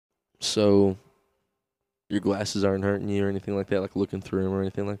So, your glasses aren't hurting you or anything like that, like looking through them or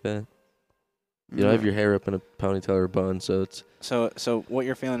anything like that? You don't have your hair up in a ponytail or a bun, so it's... So what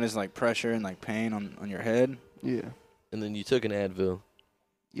you're feeling is like pressure and like pain on your head? Yeah. And then you took an Advil.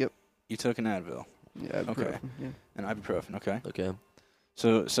 Yep. You took an Advil. Yeah. Okay. Yeah. An ibuprofen, okay. Okay.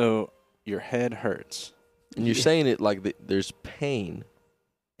 So your head hurts. And you're saying it like there's pain.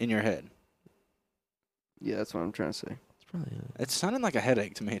 In your head. Yeah, that's what I'm trying to say. It's probably... It sounded like a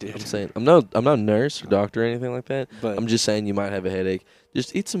headache to me, dude. I'm saying... I'm not a nurse or doctor or anything like that. But I'm just saying you might have a headache.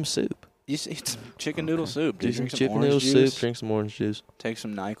 Just eat some soup. you eat some chicken noodle soup. Do Dude. some Drink some chicken orange noodle juice. soup, drink some orange juice. Take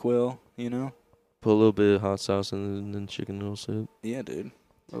some NyQuil, you know? Put a little bit of hot sauce in the chicken noodle soup. Yeah, dude.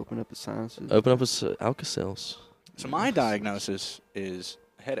 Open up the sinuses. Open up a Alka-Seltz. So my diagnosis is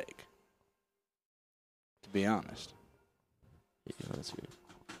a headache, to be honest. Yeah, that's weird.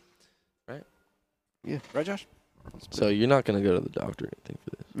 Right, Josh? So you're not going to go to the doctor or anything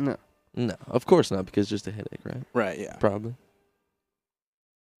for this? No. No, of course not, because it's just a headache, right? Right, yeah. Probably.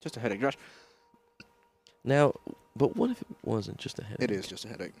 Just a headache. Josh, Now, but what if it wasn't just a headache? it is just a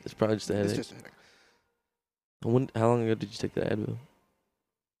headache. It's probably just a headache. It's just a headache. How long ago did you take the Advil?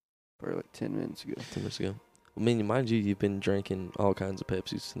 Probably like 10 minutes ago. 10 minutes ago. I mean, mind you, you've been drinking all kinds of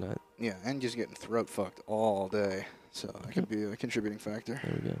Pepsis tonight. Yeah, and just getting throat fucked all day. So that could be a contributing factor.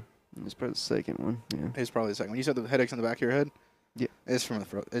 There we go. It's probably the second one. Yeah. It's probably the second one. You said the headache's in the back of your head? Yeah. It's from the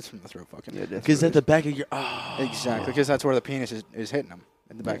throat. It's from the throat fucking. Yeah, definitely. Because at the back of your... Oh. Exactly, because that's where the penis is hitting them,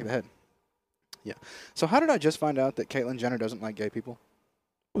 in the back of the head. Yeah. So how did I just find out that Caitlyn Jenner doesn't like gay people?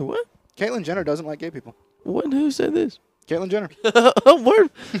 Wait, what? Caitlyn Jenner doesn't like gay people. What? Who said this? Caitlyn Jenner. Oh, word.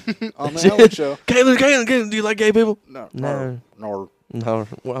 On the Ellen Show. Caitlyn, do you like gay people? No. No. No. No,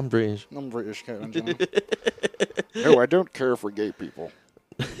 well, I'm British. I'm British, Caitlyn Jenner. No, I don't care for gay people.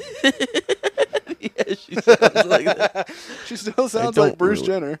 Yeah, she sounds like that. She still sounds don't like Bruce really-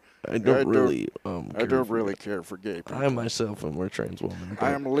 Jenner. I don't really I don't really care for gay people. I myself am a trans woman.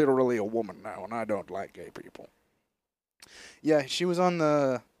 I am literally a woman now, and I don't like gay people. Yeah, she was on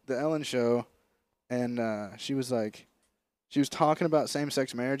the Ellen Show, and she was talking about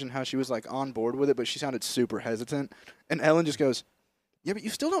same-sex marriage and how she was like on board with it, but she sounded super hesitant. And Ellen just goes, "Yeah, but you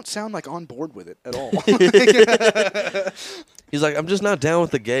still don't sound like on board with it at all." He's like, I'm just not down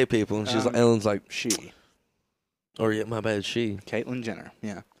with the gay people. And she's like, Ellen's like, she, or yeah, my bad, she. Caitlyn Jenner.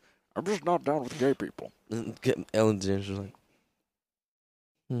 Yeah. I'm just not down with gay people. And Ellen Jenner's just like,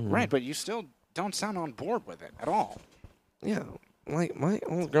 Right, but you still don't sound on board with it at all. Yeah, like my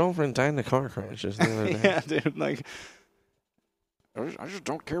old girlfriend died in a car crash just the other day. Yeah, dude. Like, I just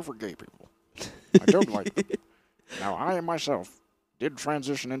don't care for gay people. I don't like them. Now, I myself did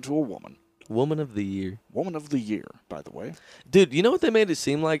transition into a woman. Woman of the year. Woman of the year, by the way. Dude, you know what they made it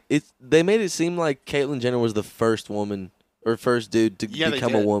seem like? They made it seem like Caitlyn Jenner was the first woman or first dude to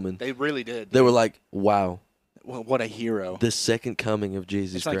become a woman. They really did. They were like, wow, Well, what a hero. the second coming of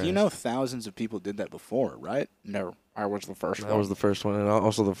Jesus It's Christ. like, you know, thousands of people did that before, right? No, I was the first I one. was the first one, and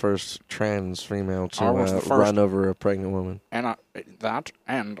also the first trans female I was to the first. run over a pregnant woman. And I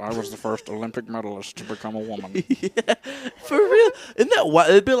was the first Olympic medalist to become a woman. Yeah, for real. Isn't that wild?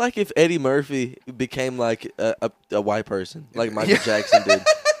 It'd be like if Eddie Murphy became like a white person, like Michael Jackson did.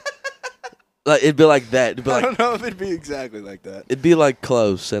 Like it'd be like that. It'd be I like don't know if it'd be exactly like that. it'd be like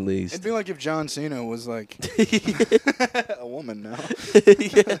close at least. It'd be like if John Cena was like a woman now.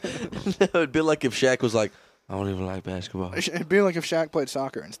 Yeah. No, it'd be like if Shaq was like, I don't even like basketball. It'd be like if Shaq played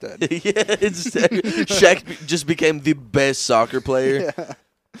soccer instead. Yeah, Shaq just became the best soccer player. Yeah.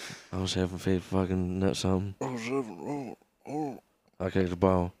 I was having faith fucking nut something. I kicked the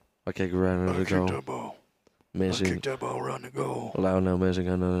ball. I kicked it right under the goal. ball. Messi. that ball around the goal. Allow no Messi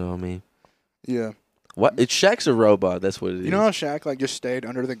got nothing on me. Yeah. What? It's Shaq's a robot. That's what it is. You know how Shaq like just stayed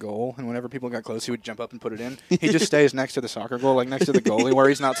under the goal, and whenever people got close, he would jump up and put it in. He just stays next to the soccer goal, like next to the goalie, where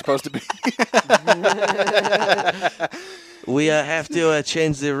he's not supposed to be. We have to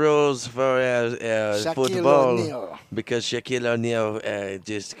change the rules for Shaquille football O'Neal. because Shaquille O'Neal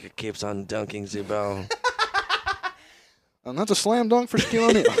just keeps on dunking the ball. And that's a slam dunk for Shaquille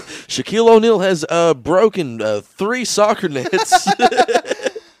O'Neal. Shaquille O'Neal has broken 3 soccer nets.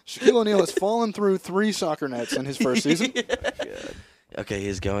 Shaquille O'Neal has fallen through 3 soccer nets in his first season. Okay,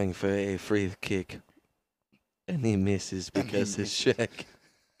 he's going for a free kick. And he misses because it's Shaq.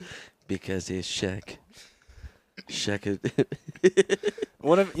 Because it's Shaq. Shaq.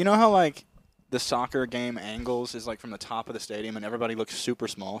 What if you know how like the soccer game angles is like from the top of the stadium and everybody looks super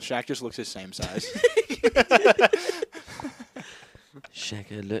small? Shaq just looks his same size.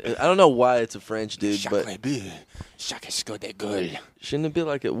 Shaq. I don't know why it's a French dude, but Shaq is good at goal. shouldn't it be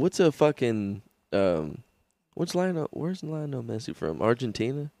like what's a fucking Where's Lionel Messi from?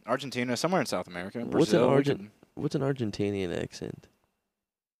 Argentina? Argentina, somewhere in South America. What's an Brazil. What's an Argentinian accent?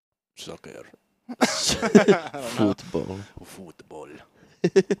 Soccer. Football. Football.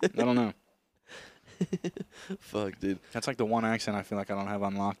 I don't know. Fuck, dude. That's like the one accent I feel like I don't have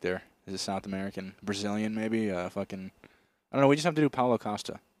unlocked there. Is it South American? Brazilian, maybe? Fucking... I don't know. We just have to do Paulo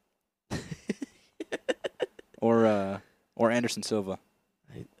Costa. Or Anderson Silva.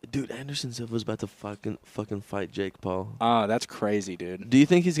 Dude, Anderson Silva's about to fucking fight Jake Paul. Ah, that's crazy, dude. Do you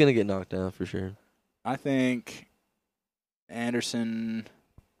think he's gonna get knocked out for sure? I think Anderson...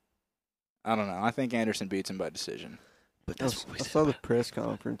 I don't know. I think Anderson beats him by decision. But I that's what we said saw the about- press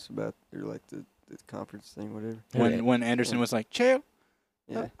conference about, or like the conference thing, whatever. When Anderson was like, Chael,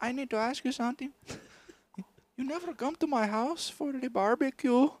 Yeah. I need to ask you something. You never come to my house for the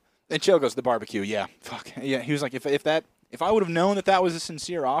barbecue. And Chael goes, the barbecue, yeah. Fuck. Yeah, he was like, if I would have known that was a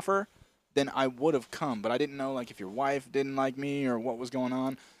sincere offer, then I would have come. But I didn't know, like, if your wife didn't like me or what was going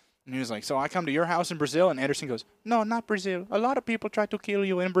on. And he was like, so I come to your house in Brazil? And Anderson goes, no, not Brazil. A lot of people try to kill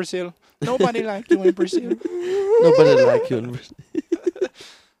you in Brazil. Nobody like you in Brazil. Nobody like you.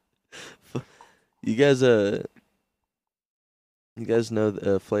 You guys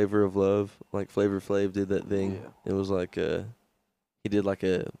know Flavor of Love? Like Flavor Flav did that thing. Yeah. It was like he did like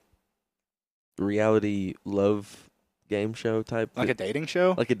a reality love game show type. Like a dating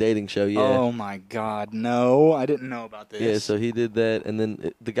show? Like a dating show, yeah. Oh, my God. No, I didn't know about this. Yeah, so he did that, and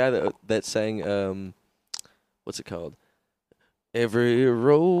then the guy that sang, what's it called? Every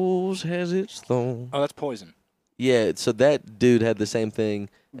rose has its thorn. Oh, that's Poison. Yeah, so that dude had the same thing,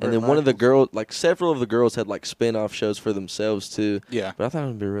 and then one of the girls, like several of the girls, had like spin-off shows for themselves too. Yeah. But I thought it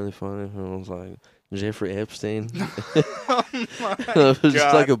would be really funny if it was like Jeffrey Epstein. Oh, my It was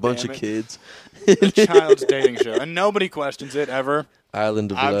just like a God bunch damn of it. kids. A child's dating show. And nobody questions it ever.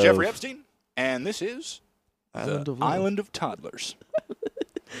 Island of I'm Love. Jeffrey Epstein, and this is Island the of Love. Island of Toddlers.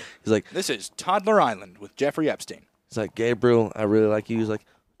 He's like, This is Toddler Island with Jeffrey Epstein. he's like, Gabriel, I really like you. He's like,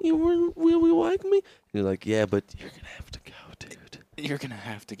 you really like me? And you're like, yeah, but you're gonna have to go, dude. You're going to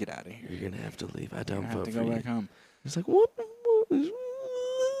have to get out of here. You're gonna have to leave. I You're don't gonna have vote to for go you. back home. He's like, what?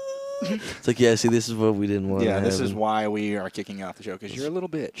 It's like, yeah, see, this is what we didn't want. Yeah, this is why we are kicking you off the show, because you're a little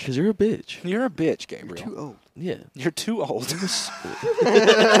bitch. Because you're a bitch. You're a bitch, You're Gabriel. too old. Yeah. You're too old.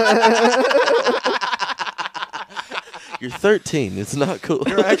 You're 13. It's not cool.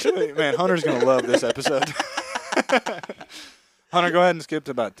 You're actually, man, Hunter's going to love this episode. Hunter, go ahead and skip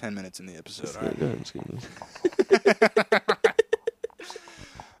to about 10 minutes in the episode. All right. Go ahead and skip this.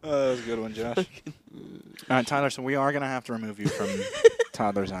 That was a good one, Josh. All right, Tyler, so we are going to have to remove you from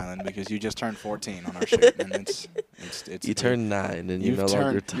Toddler's Island because you just turned 14 on our shoot. And it's You turned 9 and you're You've no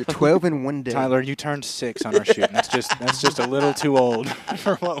longer turned- You're 12 in one day. Tyler, you turned 6 on our shoot. And that's just a little too old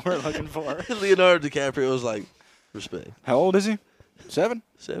for what we're looking for. Leonardo DiCaprio was like, respect. How old is he? 7?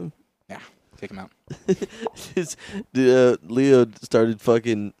 7. Kick him out. Leo started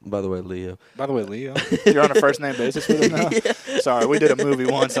fucking. By the way, Leo. By the way, Leo, you're on a first name basis with him now. Sorry, we did a movie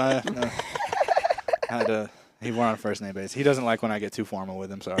once. I had to. We're on a first name basis. He doesn't like when I get too formal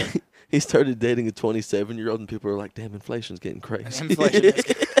with him. Sorry. He started dating a 27-year-old, and people are like, "Damn, inflation's getting crazy." Inflation is-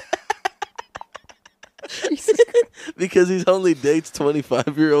 Because he only dates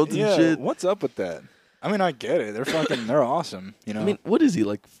 25-year-olds yeah. and shit. What's up with that? I mean, I get it. They're awesome. You know. I mean, what is he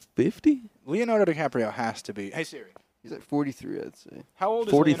like? 50? Leonardo DiCaprio has to be. Hey Siri, He's like 43, I'd say. how old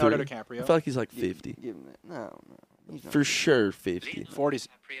is 43. Leonardo I DiCaprio? feel like he's like 50. Give him that. No. He's not. For sure, 50. 40.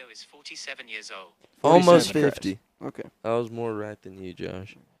 DiCaprio is 47 years old. Almost 47. 50. Okay. I was more right than you,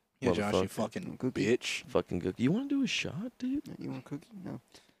 Josh. Yeah, Josh, you Motherfucker. fucking Cookie. bitch. Fucking good. You want to do a shot, dude? You want a cookie? No.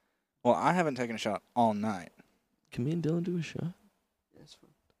 Well, I haven't taken a shot all night. Can me and Dylan do a shot? That's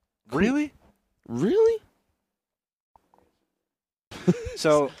fine. Really? Really?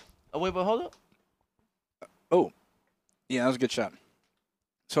 So, Oh, wait, but hold up. yeah, that was a good shot.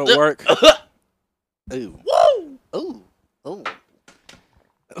 So at work. Ooh. Whoa! Ooh. Oh.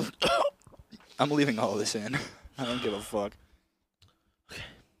 I'm leaving all this in. I don't give a fuck.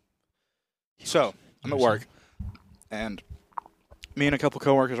 So, I'm at work, and me and a couple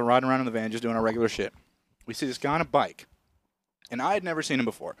coworkers are riding around in the van just doing our regular shit. We see this guy on a bike, and I had never seen him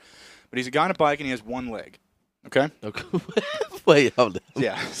before, but he's a guy on a bike and he has one leg. Okay? Okay. Wait, hold up.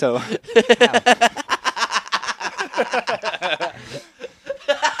 Yeah, so.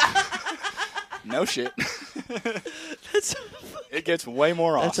 No shit. That's It gets way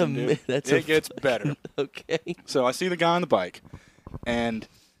more That's awesome, a- dude. that's a It gets better. okay. So I see the guy on the bike, and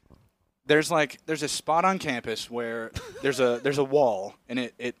there's a spot on campus where there's a wall,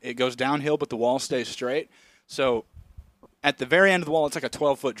 and it goes downhill, but the wall stays straight. So at the very end of the wall, it's like a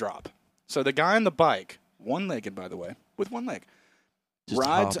 12-foot drop. So the guy on the bike one-legged, by the way, with one leg, Just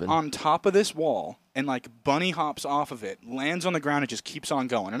rides hopping. on top of this wall and like bunny hops off of it, lands on the ground, and just keeps on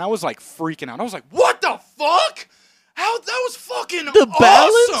going. And I was like freaking out. I was like, "What the fuck? How that was fucking The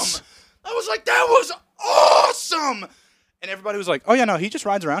balance? awesome!" I was like, "That was awesome!" And everybody was like, "Oh yeah, no, he just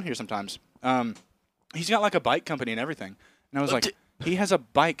rides around here sometimes. He's got like a bike company and everything." And I was like, "He has a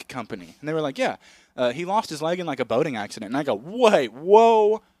bike company?" And they were like, "Yeah, he lost his leg in like a boating accident." And I go, "Wait,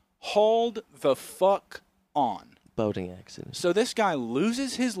 whoa, hold the fuck on." Boating accident. So this guy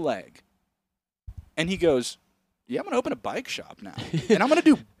loses his leg, and he goes, "Yeah, I'm gonna open a bike shop now, and I'm gonna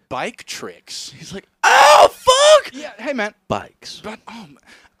do bike tricks." He's like, oh fuck! Yeah, hey man, Bikes. but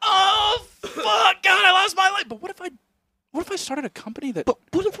oh fuck, God, I lost my leg. But what if I started a company that? But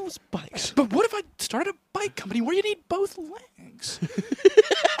what if it was bikes? But what if I started a bike company where you need both legs?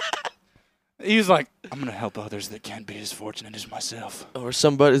 He was like, "I'm gonna help others that can't be as fortunate as myself." Or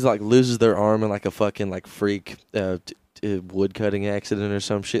somebody's like loses their arm in like a fucking like freak wood cutting accident or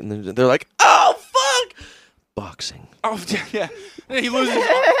some shit, and they're like, oh fuck! Boxing. Oh yeah, he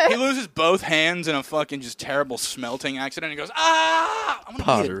loses both hands in a fucking just terrible smelting accident. And he goes, "Ah, I want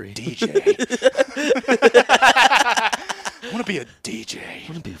Pottery. to be a DJ. I want to be a DJ." I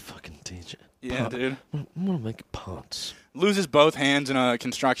want to be a fucking DJ. Yeah, dude. I want to make pots. Loses both hands in a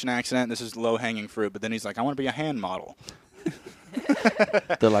construction accident. This is low hanging fruit. But then he's like, "I want to be a hand model."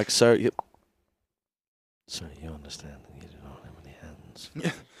 They're like, sir, you understand that you don't have any hands.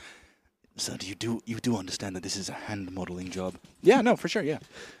 So you do understand that this is a hand modeling job? Yeah, no, for sure, yeah.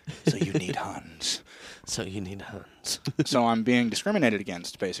 So you need hands. So you need hands. So I'm being discriminated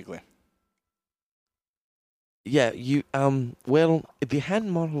against, basically. Yeah, you well, if you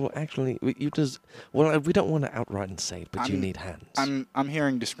hand model actually, you just we don't want to outright and say it, but you need hands. I'm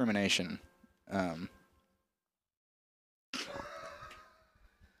hearing discrimination.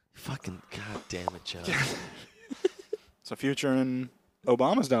 Fucking goddamn it, Joe. So Future and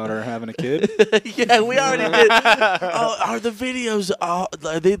Obama's daughter are having a kid. Yeah, we already did. Oh, are the videos? Are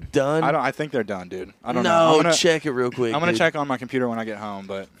they done? I think they're done, dude. I don't know. No, check it real quick. I'm gonna dude. check on my computer when I get home,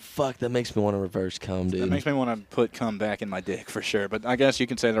 but Fuck, that makes me want to reverse cum, dude. that makes me want to put cum back in my dick for sure. But I guess you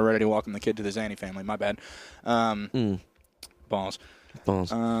can say they're ready to welcome the kid to the Zanny family. My bad. Balls.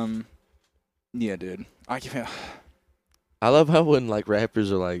 Balls. Yeah, dude. I love how when like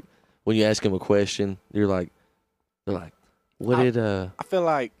rappers are like, when you ask them a question, they're like, what did I feel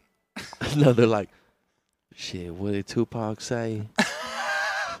like no, they're like, shit, what did Tupac say?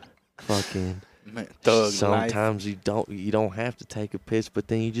 Fucking thug sometimes you don't have to take a piss, but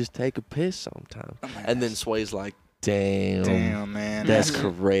then you just take a piss sometimes. life. And then Sway's like, damn man. that's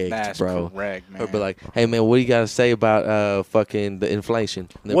correct, That's bro. correct, man. Or be like, hey man, what do you gotta say about fucking the inflation?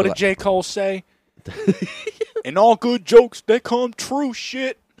 And they'll What be did J. Cole say? And all good jokes, they come true,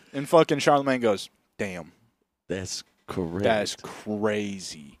 shit. And fucking Charlamagne goes, damn, that's correct. that's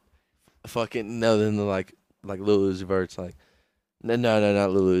crazy. Fucking no. Then they're like Lil Uzi Vert's like, no,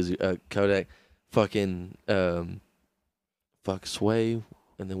 not Lil Uzi, Kodak. Fucking fuck Sway,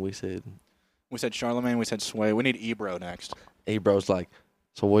 and then we said Charlamagne, we said Sway. We need Ebro next. Ebro's like,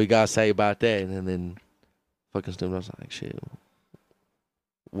 so what you gotta say about that? And then fucking Snoop Dogg's like, shit.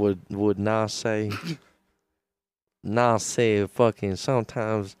 Would Nas say? Nas said, fucking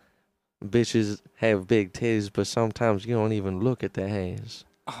sometimes bitches have big titties, but sometimes you don't even look at their hands.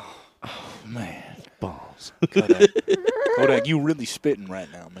 Oh man, Balls. Kodak, you really spitting right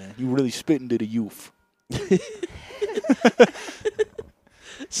now, man. You really spitting to the youth.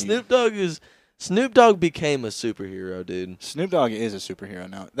 Snoop Dogg became a superhero, dude. Snoop Dogg is a superhero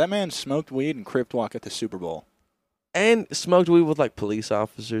now. That man smoked weed and crypt walk at the Super Bowl. And smoked weed with like police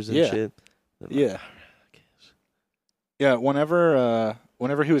officers and Yeah. shit. Yeah. Yeah, whenever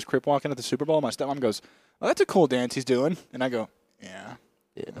he was crip walking at the Super Bowl, my stepmom goes, "Oh, that's a cool dance he's doing." And I go, "Yeah,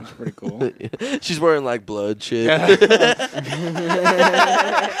 Yeah. that's pretty cool." She's wearing like blood shit.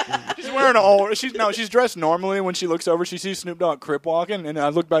 She's wearing she's dressed normally. When she looks over, she sees Snoop Dogg crip walking, and I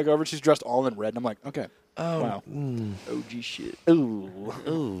look back over, she's dressed all in red, and I'm like, "Okay, Oh, wow, OG shit. ooh,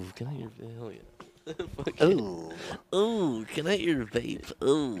 Ooh, can I hear hell yeah. ooh." Ooh, can I hear your vape?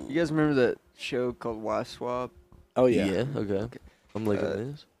 Ooh. You guys remember that show called Wife Swap? Oh yeah. Yeah, okay. I'm looking at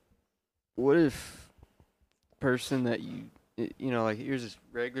this. What if person that you know, like here's this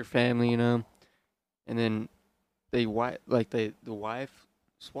regular family, you know, and then the wife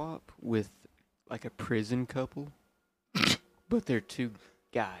swap with like a prison couple, but they're two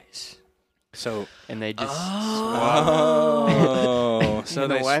guys, So and they just oh, so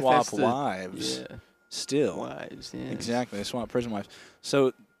And the they wife swap has to- wives. yeah, Still, wives, yeah, exactly. They swap prison wives.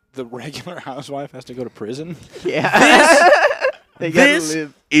 So the regular housewife has to go to prison. yeah. They gotta This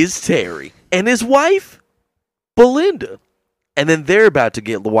live. is Terry. And his wife Belinda. And then they're about to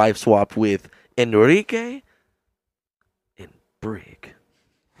get the wife swapped with Enrique and Brick.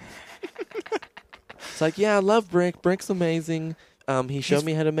 It's like, yeah, I love Brick. Brick's amazing. He showed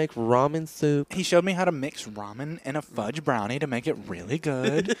me how to make ramen soup. He showed me how to mix ramen and a fudge brownie to make it really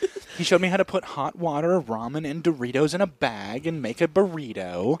good. He showed me how to put hot water, ramen, and Doritos in a bag and make a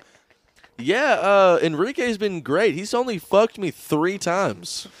burrito. Yeah, Enrique's been great. He's only fucked me 3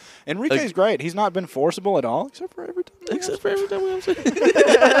 times. Enrique's great. He's not been forcible at all, except for every time. We have sex.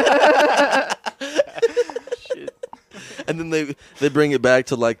 Shit. And then they bring it back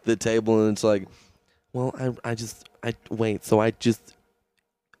to like the table, and it's like, well, I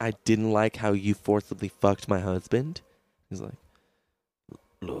didn't like how you forcibly fucked my husband. He's like,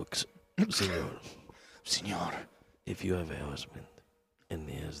 look, senor, if you have a husband and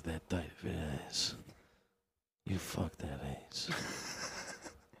he has that tight of an ass, you fuck that ass.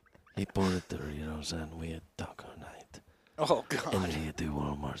 He poured Doritos and we had taco night. Oh, God. And he do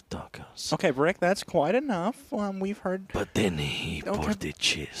one more tacos. Okay, Brick, that's quite enough. We've heard. But then he Okay. poured the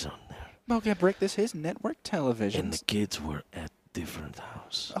cheese on there. Okay, Brick, this is network television. And the kids were at different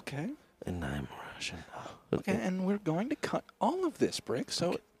house. Okay. And I'm Russian. Okay, and we're going to cut all of this, Brick,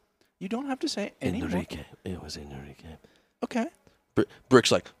 so you don't have to say any more. Enrique. It was Enrique. Okay.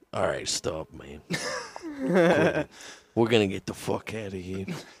 Brick's like, all right, stop, man. We're going to get the fuck out of here.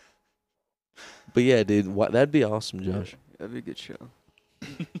 But yeah, dude, that'd be awesome, Josh. That'd be a good show.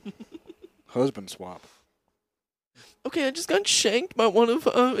 Husband swap. Okay, I just got shanked by one of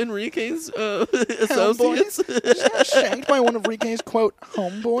Enrique's associates. Just got shanked by one of Enrique's, quote,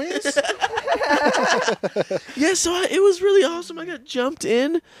 homeboys. Yeah, so it was really awesome. I got jumped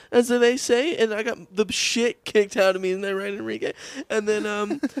in, as they say, and I got the shit kicked out of me, and they ran Enrique. And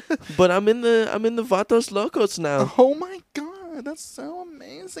then, but I'm in the Vatos Locos now. Oh, my God. That's so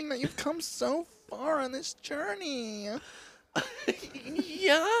amazing that you've come so far on this journey.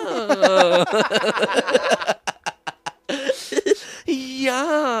 Yeah.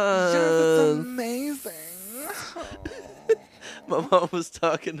 Yeah. That's amazing. My mom was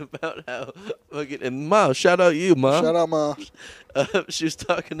talking about how fucking, and Ma, shout out you, Ma. Shout out, Ma. She was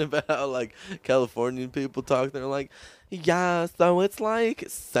talking about how like Californian people talk. They're like, yeah, so it's like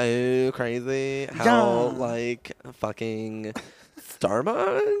so crazy how like fucking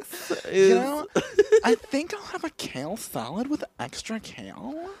Starbucks is You know, I think I'll have a kale salad with extra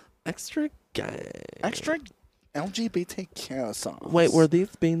kale. extra gay. Extra LGBTQ sauce. Wait, were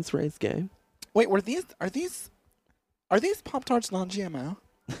these beans raised gay? Wait, are these Pop-Tarts non-GMO?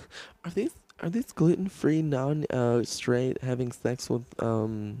 Are these gluten free, non straight having sex with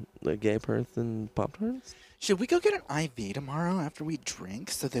a gay person Pop Tarts? Should we go get an IV tomorrow after we drink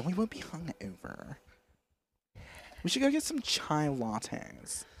so then we won't be hungover? We should go get some chai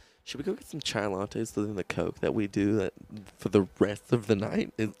lattes. Should we go get some chai lattes so then the Coke that we do that for the rest of the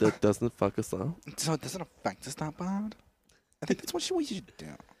night that doesn't fuck us up? So it doesn't affect us that bad? I think that's what we should do.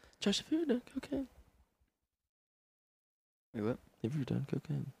 Josh, have you ever done cocaine? Wait, what? Have you ever done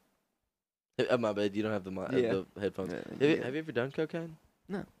cocaine? My bad, you don't have Yeah. the headphones. Yeah. Have you ever done cocaine?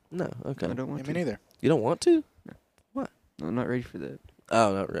 No. No, okay. I don't want Yeah, to. me neither. You don't want to? No, I'm not ready for that.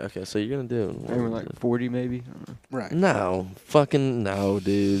 Oh, not really. Okay, so you're going to do it. Maybe like 40, maybe. I don't know. Right. No, fucking no,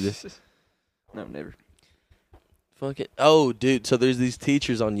 dude. No, never. Fucking oh, dude. So there's these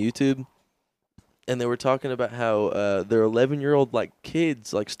teachers on YouTube, and they were talking about how their 11-year-old like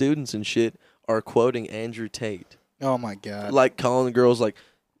kids, like students and shit, are quoting Andrew Tate, Oh, my God. like calling the girls like,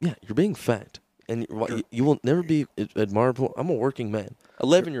 "Yeah, you're being fat, and you will never be admirable. I'm a working man."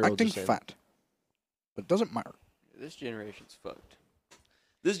 11-year-old. Acting fat. But it doesn't matter. This generation's fucked.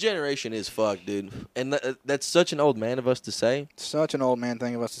 This generation is fucked, dude, and that's such an old man of us to say. Such an old man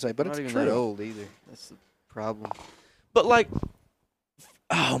thing of us to say, but I'm not it's even true. that old either. That's the problem. But like,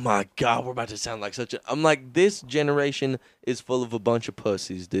 oh my God, we're about to sound like such a. I'm like, this generation is full of a bunch of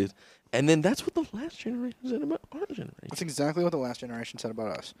pussies, dude. And then that's what the last generation said about our generation. That's exactly what the last generation said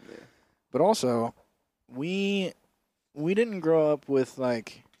about us. Yeah. But also, we didn't grow up with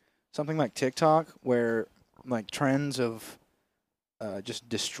like something like TikTok where like trends of just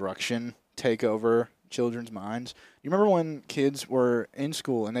destruction take over children's minds. You remember when kids were in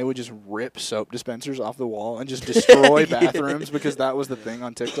school and they would just rip soap dispensers off the wall and just destroy bathrooms because that was the thing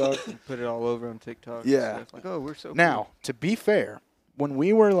on TikTok? Put it all over on TikTok. and Yeah. stuff. Like, oh, we're so Now, to be fair, when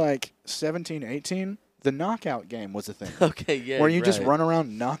we were like 17, 18, the knockout game was a thing. Okay, yeah. where you just right. run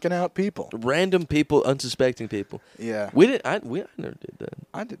around knocking out people. Random people, unsuspecting people. Yeah. We didn't. I never did that.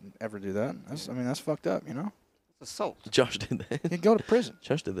 I didn't ever do that. That's fucked up, you know? It's assault. Josh did that. You go to prison.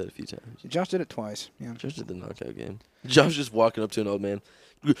 Josh did that a few times. Josh did it twice. Yeah. Josh did the knockout game. Josh just walking up to an old man.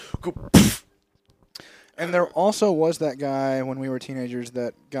 And there also was that guy when we were teenagers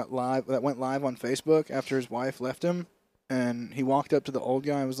that went live on Facebook after his wife left him, and he walked up to the old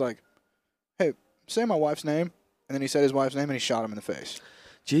guy and was like, "Hey, say my wife's name," and then he said his wife's name and he shot him in the face.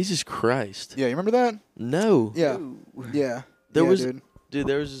 Jesus Christ. Yeah, you remember that? No. Yeah, Ooh. yeah. There Yeah, was dude.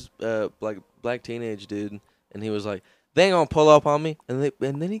 there was this like black teenage dude, and he was like, "They ain't gonna pull up on me," and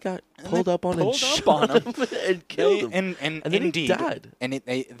then he got pulled up on and pulled up shot on him. and killed him, And and then indeed, he died. and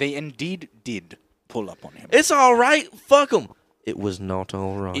they indeed did pull up on him. It's all right. Fuck him. It was not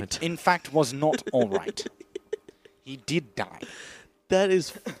all right. It, in fact, was not all right. He did die. That is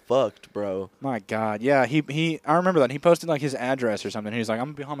fucked, bro. My God, yeah. He. I remember that he posted like his address or something. He was like, "I'm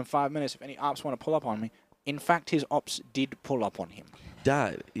gonna be home in 5 minutes if any ops want to pull up on me." In fact, his ops did pull up on him.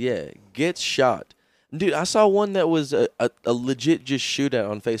 Died. Yeah. Gets shot. Dude, I saw one that was a legit just shootout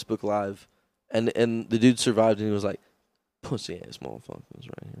on Facebook Live, and the dude survived, and he was like, "Pussy ass motherfuckers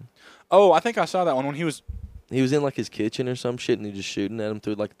right here." Oh, I think I saw that one when he was. He was in like his kitchen or some shit, and he just shooting at him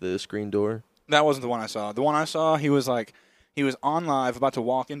through like the screen door. That wasn't the one I saw. The one I saw, he was on live about to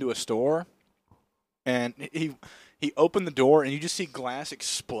walk into a store, and he opened the door, and you just see glass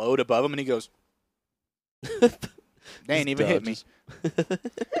explode above him, and he goes, "They ain't even hit me.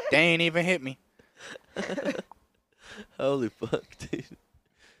 They ain't even hit me." Holy fuck, dude.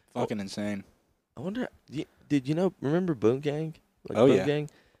 Fucking insane. I wonder, did you know, remember Boom Gang? Like Oh, Boom yeah. Gang?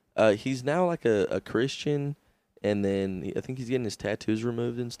 He's now like a Christian, and then I think he's getting his tattoos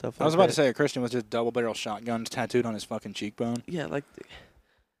removed and stuff like that. I was about to say a Christian with just double barrel shotguns tattooed on his fucking cheekbone. Yeah, like,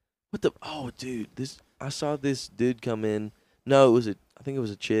 what the, oh, dude, I saw this dude come in. No, I think it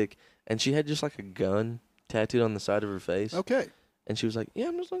was a chick, and she had just like a gun tattooed on the side of her face. Okay. And she was like, "Yeah,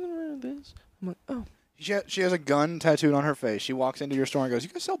 I'm just looking around this." I'm like, "Oh, She has a gun tattooed on her face. She walks into your store and goes, "You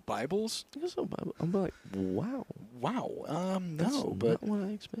guys sell Bibles?" I guess so." I'm like, "Wow, Wow. that's No, but not what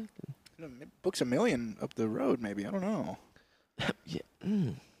I expected." Books A Million up the road, maybe. I don't know. Yeah.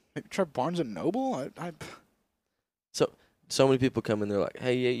 Maybe try Barnes and Noble. I So many people come in, they're like,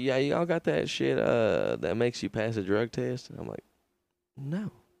 "Hey, yeah, y'all got that shit that makes you pass a drug test?" And I'm like,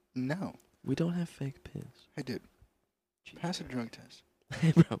 "No, no. we don't have fake pills." Hey, dude. Pass a drug test.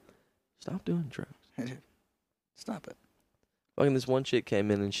 Hey, bro, stop doing drugs. Hey, dude. Stop it. Fucking this one chick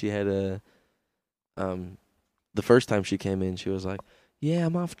came in and she had the first time she came in, she was like, "Yeah,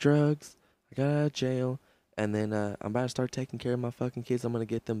 I'm off drugs. I got out of jail, and then I'm about to start taking care of my fucking kids. I'm gonna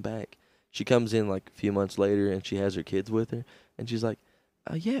get them back." She comes in like a few months later and she has her kids with her, and she's like,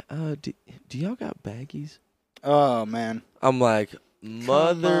 "Yeah, do y'all got baggies?" Oh, man. I'm like, Come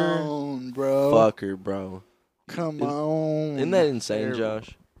 "Mother on, bro. fucker, bro." Come on. Isn't that insane, Terrible.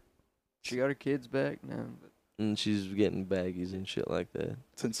 Josh? She got her kids back now. But And she's getting baggies and shit like that.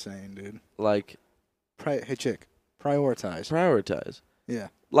 It's insane, dude. Like, Hey, chick. Prioritize. prioritize. Yeah.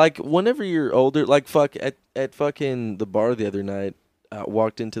 Like, whenever you're older, like, at fucking the bar the other night, I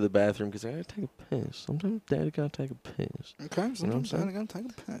walked into the bathroom because I gotta take a piss. Sometimes daddy gotta take a piss. Okay, sometimes saying? I gotta take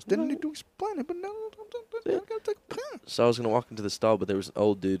a piss. Didn't need to explain it, but no, I gotta take a piss. So I was gonna walk into the stall, but there was an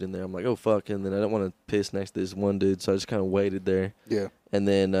old dude in there. I'm like, "Oh, fuck." And then I didn't want to piss next to this one dude, so I just kind of waited there. Yeah. And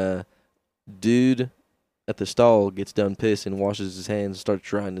then, dude at the stall gets done pissing, washes his hands, starts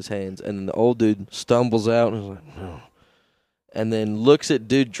drying his hands, and then the old dude stumbles out and is like, "No," and then looks at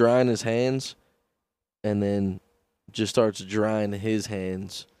dude drying his hands, and then just starts drying his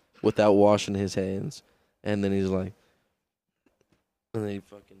hands without washing his hands, and then he's like, and then he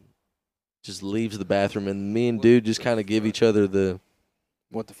fucking just leaves the bathroom, and me and dude just kind of give each other the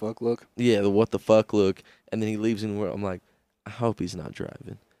What the fuck look? the what the fuck look, and then he leaves in where I'm like, "I hope he's not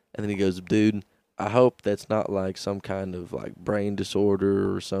driving," and then he goes, "Dude, I hope that's not like some kind of like brain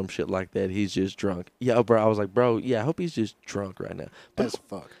disorder or some shit like that. He's just drunk." Yeah, bro. I was like, "Bro, yeah, I hope he's just drunk right now." But As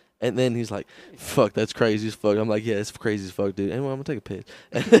fuck. and then he's like, "Fuck, that's crazy as fuck." I'm like, "Yeah, it's crazy as fuck, dude." Anyway, I'm gonna take a piss.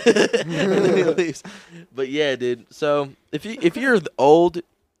 And then he leaves. But yeah, dude. So if you're old,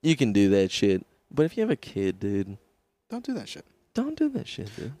 you can do that shit. But if you have a kid, dude, Don't do that shit. don't do that shit,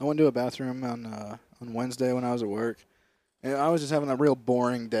 dude. I went to a bathroom on Wednesday when I was at work. And I was just having a real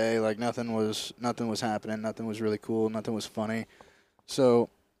boring day. Like nothing was happening. Nothing was really cool. Nothing was funny. So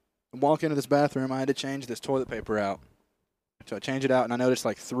I walk into this bathroom. I had to change this toilet paper out. So I changed it out, and I noticed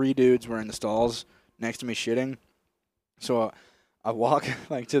like 3 dudes were in the stalls next to me shitting. So I walk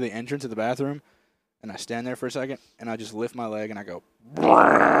like to the entrance of the bathroom, and I stand there for a second, and I just lift my leg, and I go,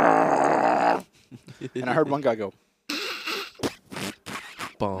 and I heard one guy go,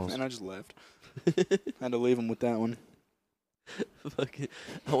 Balls. and I just left. Had to leave him with that one. Fucking,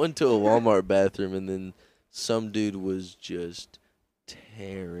 I went to a Walmart bathroom, and then some dude was just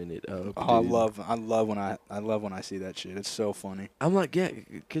tearing it up. Oh, dude. I love when I see that shit. It's so funny. I'm like, yeah,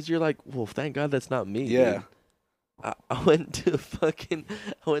 because you're like, well, thank God that's not me. Yeah. Dude. I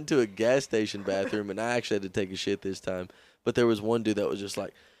went to a gas station bathroom, and I actually had to take a shit this time. But there was one dude that was just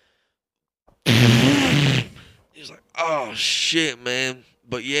like, he was like, oh shit, man.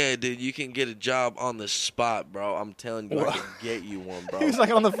 But yeah, dude, you can get a job on the spot, bro. I'm telling you, I can get you one, bro. He was like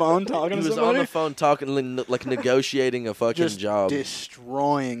on the phone talking He to was somebody. on the phone talking, like negotiating a fucking Just job,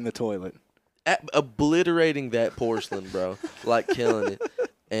 destroying the toilet. obliterating that porcelain, bro, like killing it,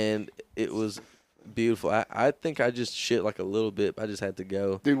 and it was beautiful. I think I just shit like a little bit. I just had to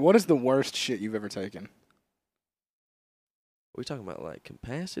go. Dude, what is the worst shit you've ever taken? Are we talking about like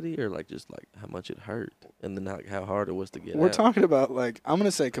capacity or like just like how much it hurt and then like how hard it was to get We're out? talking about, like, I'm going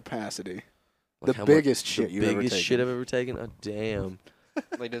to say capacity. Like the how biggest much, shit the you've ever biggest taken. shit I've ever taken. Oh damn!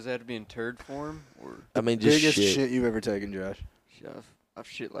 Like, does that have to be in turd form or? I mean, just Biggest shit. shit you've ever taken, Josh. Shit, I've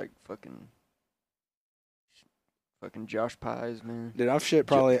shit like fucking Josh Pies, man. Dude, I've shit,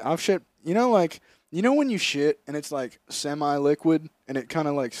 you know, like, you know when you shit and it's like semi-liquid and it kind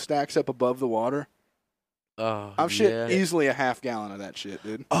of like stacks up above the water? Oh, I've shit yeah. easily a half gallon of that shit,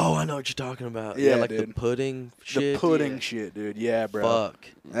 dude. Oh, I know what you're talking about. Yeah, like the dude. pudding shit. The pudding Yeah. shit, dude. Yeah, bro. Fuck.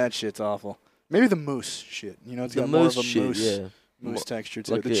 That shit's awful. Maybe the mousse shit. You know, it's The got more mousse of a shit, mousse, yeah. mousse texture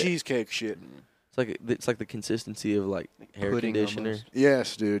to like it. The the- cheesecake shit. It's like the consistency of like hair pudding conditioner. almost.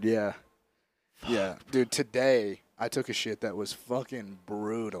 Yes, dude. Yeah. Yeah, dude. Today I took a shit that was fucking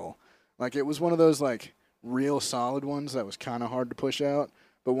brutal. Like, it was one of those like real solid ones that was kind of hard to push out.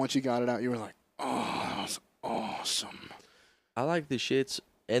 But once you got it out, you were like, oh, that was awesome. I like the shits,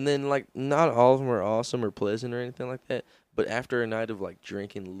 and then like not all of them are awesome or pleasant or anything like that. But after a night of like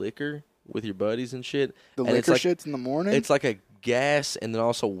drinking liquor with your buddies and shit, The and it's liquor like- shits in the morning. it's like a gas and then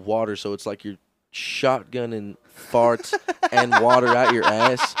also water. So it's like you're shotgunning farts and water out your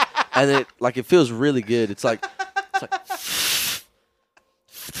ass, and it feels really good. It's like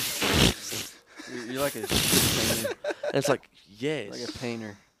You're like a painter. and it's like yes, Like a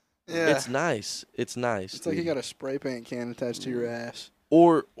painter. yeah. it's nice. It's nice. It's like you dude. got a spray paint can attached to your ass.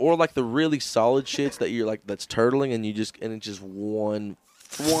 or like the really solid shits that you're like that's turtling and it's just one.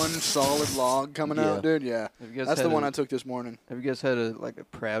 One solid log coming Yeah. out, dude. Yeah, Have you guys that's had the one a- I took this morning. Have you guys had a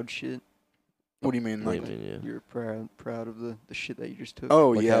proud shit? What do you mean? What Like, do you mean, yeah. You're proud of the shit that you just took. oh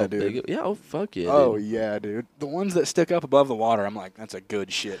Like yeah, how dude. big it- yeah, oh fuck yeah. Oh dude. yeah, dude. The ones that stick up above the water, I'm like, that's a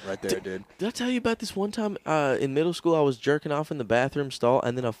good shit right there, dude. Did I tell you about this one time in middle school? I was jerking off in the bathroom stall,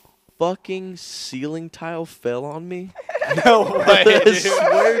 and then a fucking ceiling tile fell on me. No way, I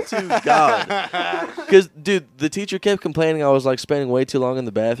swear to God. Because, dude, the teacher kept complaining I was, like, spending way too long in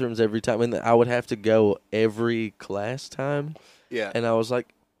the bathrooms every time, and I would have to go every class time. Yeah. And I was like,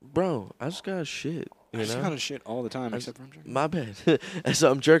 bro, I just got shit, I you just know? got a shit all the time, I except for I'm drinking. My bad. And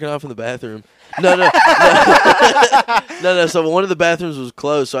so I'm jerking off in the bathroom. No. No. So one of the bathrooms was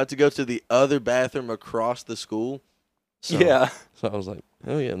closed, so I had to go to the other bathroom across the school. So, Yeah. So I was like,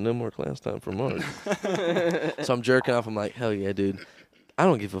 hell yeah, no more class time for Mark. So I'm jerking off. I'm like, hell yeah, dude. I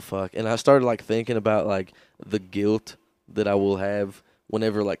don't give a fuck. And I started like thinking about like the guilt that I will have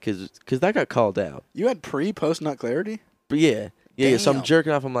whenever like, cause that got called out. You had post nut clarity? But yeah. So I'm Damn.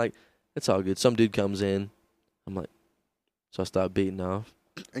 jerking off. I'm like, it's all good. Some dude comes in. I'm like, so I start beating off.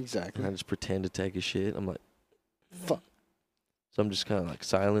 Exactly. And I just pretend to take a shit. I'm like, Fuck. So I'm just kind of like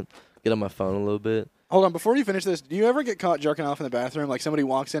silent. Get on my phone a little bit. Hold on, before you finish this, do you ever get caught jerking off in the bathroom? Like somebody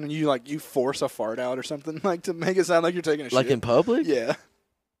walks in and you force a fart out or something, like to make it sound like you're taking a Like shit? in public? Yeah.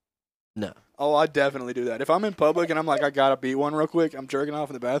 No. Oh, I definitely do that. If I'm in public and I'm like, I gotta beat one real quick, I'm jerking off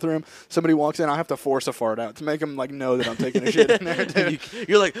in the bathroom. Somebody walks in, I have to force a fart out to make them like know that I'm taking a shit in there, dude.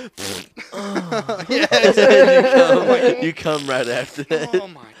 You're like, Yeah, you come right after that. Oh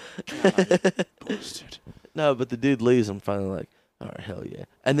my god, busted. No, but the dude leaves. I'm finally like, all right, hell yeah.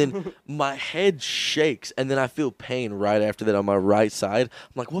 And then my head shakes, and then I feel pain right after that on my right side.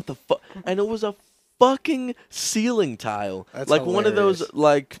 I'm like, what the fuck? And it was a fucking ceiling tile. That's like one of those, hilarious.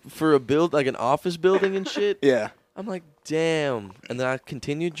 like for like an office building and shit. Yeah. I'm like, damn. And then I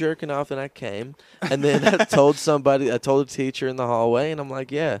continued jerking off, and I came. And then I told a teacher in the hallway, and I'm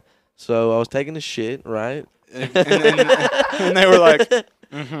like, yeah. So I was taking a shit, right? And they were like,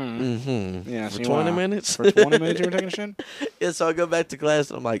 mm-hmm. Mm-hmm. Yeah, For see, 20 wow. minutes? For 20 minutes you were taking a shit? Yeah, so I go back to class,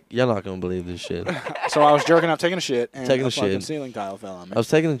 and I'm like, you're not going to believe this shit. So I was jerking off, taking a shit, and Taking a a fucking shit. ceiling tile fell on me. I was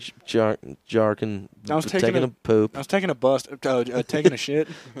taking a jarking, I was taking taking a- a poop. I was taking a bust, taking a shit.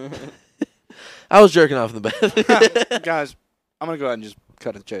 I was jerking off in the bathroom. Guys, I'm going to go ahead and just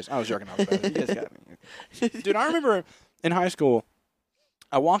cut to the chase. I was jerking off in the You bathroom. guys got me. Dude, I remember in high school,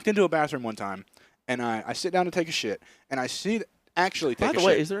 I walked into a bathroom one time, and I sit down to take a shit, and I see actually take By a the shit.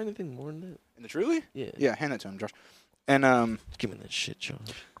 way, is there anything more than that? In the Truly? Yeah. Yeah, hand that to him, Josh. And Give me that shit, Josh.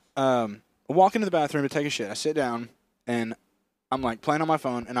 I walk into the bathroom to take a shit. I sit down, and I'm like playing on my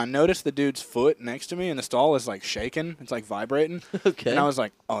phone, and I notice the dude's foot next to me in the stall is like shaking. It's like vibrating. Okay. And I was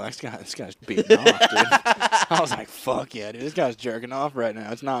like, oh, this guy's beating off, dude. I was like, fuck yeah, dude. This guy's jerking off right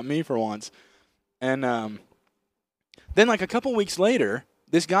now. It's not me for once. And then like a couple weeks later,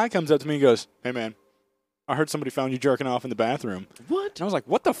 this guy comes up to me and goes, hey, man, I heard somebody found you jerking off in the bathroom. What? And I was like,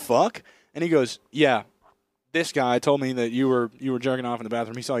 what the fuck? And he goes, yeah, this guy told me that you were jerking off in the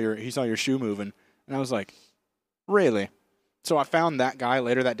bathroom. He saw your shoe moving. And I was like, really? So I found that guy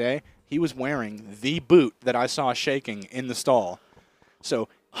later that day. He was wearing the boot that I saw shaking in the stall. So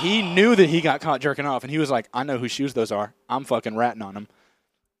he knew that he got caught jerking off, and he was like, I know whose shoes those are. I'm fucking ratting on him.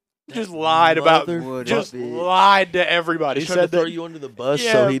 Just lied lied to everybody. He Said tried to throw that you under the bus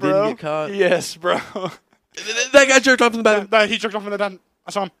Yeah, so he bro. didn't get caught. Yes, bro. That guy jerked off in the bathroom. He jerked off in the bathroom.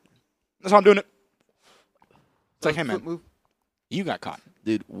 I saw him. That's how I'm doing it. It's like, hey man, Move. you got caught.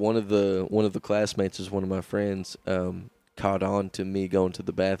 Dude, one of the classmates is one of my friends. Caught on to me going to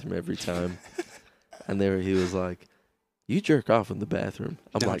the bathroom every time, and he was like, "You jerk off in the bathroom."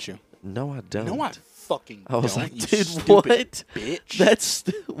 I'm Don't like, you? "No, I don't." No, I fucking I was don't, like, you dude, stupid what? bitch. That's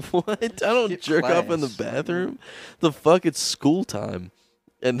what? I don't Skip jerk off in the class. bathroom. The fuck, it's school time.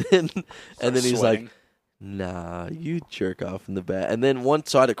 And then he's Sweating. like, "Nah, you jerk off in the bath." And then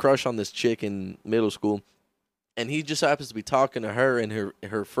so I had a crush on this chick in middle school, and he just happens to be talking to her and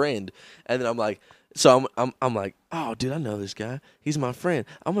her friend. And then I'm like, so I'm like, oh, dude, I know this guy. He's my friend.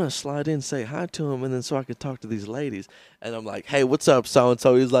 I'm gonna slide in, say hi to him, and then so I can talk to these ladies. And I'm like, hey, what's up, so and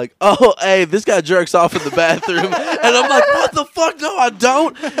so? He's like, oh, hey, this guy jerks off in the bathroom. And I'm like, what the fuck? No, I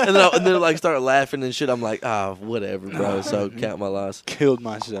don't. And then like start laughing and shit. I'm like, ah, whatever, bro. So count my loss. Killed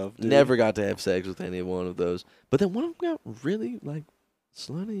myself, dude. Never got to have sex with any one of those. But then one of them got really like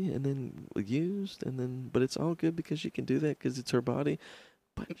slutty and then used, and then but it's all good because she can do that because it's her body.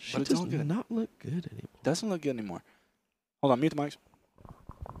 But she it's does all good. not look good anymore. Doesn't look good anymore. Hold on, mute the mics.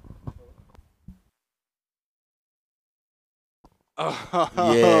 Oh,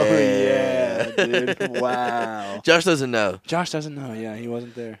 Yeah. yeah, dude. Wow. Josh doesn't know. Josh doesn't know. Yeah, he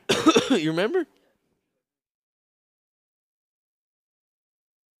wasn't there. You remember?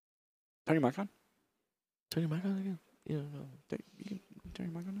 Turn your mic on. Turn your mic on again. Yeah, no. You can turn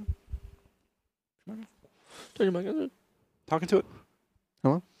your mic on now. Turn your mic on. Talking to it.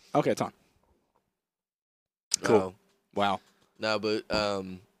 Hello? Okay, it's on. Cool. Oh. Wow. No, but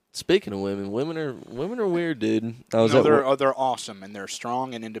speaking of women are weird, dude. I was No, at work, they're awesome and they're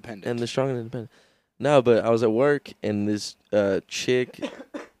strong and independent. and they're strong and independent. No, but I was at work and this chick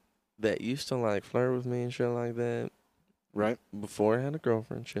that used to like flirt with me and shit like that right? before I had a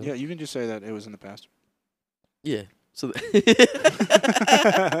girlfriend. Shit. Yeah, you can just say that it was in the past. Yeah. So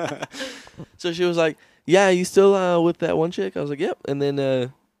so she was like, "Yeah, you still with that one chick?" I was like, "Yep." And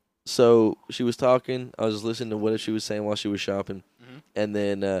then so she was talking. I was just listening to what she was saying while she was shopping. Mm-hmm. And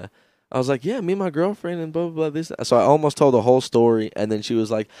then I was like, "Yeah, me and my girlfriend and blah blah blah." This. So I almost told the whole story, and then she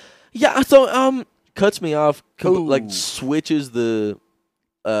was like, "Yeah." So cuts me off, like Ooh. switches the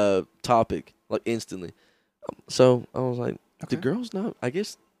topic like instantly. So I was like, Okay. "The girl's not." I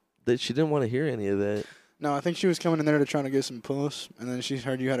guess that she didn't want to hear any of that. No, I think she was coming in there to try to get some puss, and then she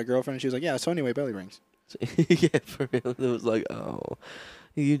heard you had a girlfriend, and she was like, "Yeah, so anyway, belly rings." Yeah, for real. It was like, oh,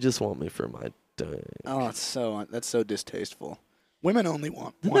 you just want me for my thing. Oh, that's so distasteful. Women only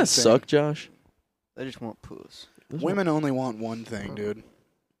want Doesn't one that thing. suck, Josh? They just want puss. Women only want one thing, dude. It's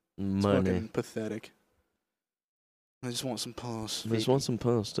money. fucking pathetic. I just want some puss. I just want some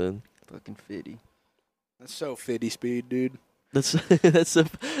post, dude. Fucking fitty. That's so fitty speed, dude. That's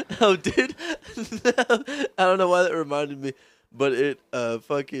oh, dude. I don't know why that reminded me, but it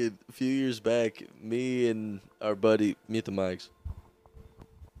fucking a few years back, me and our buddy mute the mics.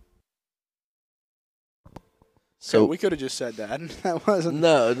 So So we could have just said that. That wasn't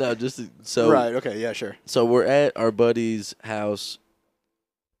no, just so right. Okay, yeah, sure. So we're at our buddy's house,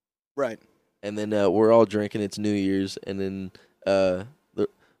 Right. and then we're all drinking. It's New Year's, and then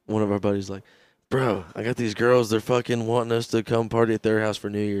one of our buddies like, "Bro, I got these girls. They're fucking wanting us to come party at their house for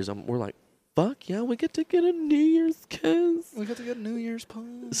New Year's." We're like, "Fuck yeah, we get to get a New Year's kiss." We got to get New Year's puss.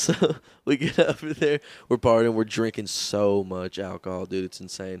 So we get up there, we're partying, we're drinking so much alcohol, dude. It's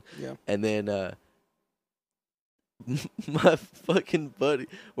insane. Yeah. And then my fucking buddy,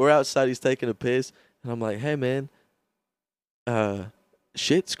 we're outside. He's taking a piss, and I'm like, "Hey, man,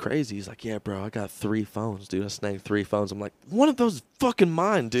 shit's crazy." He's like, "Yeah, bro, I got 3 phones, dude. I snagged 3 phones." I'm like, "One of those is fucking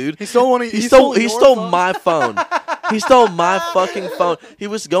mine, dude." He stole one. He stole my phone. He stole my fucking phone. He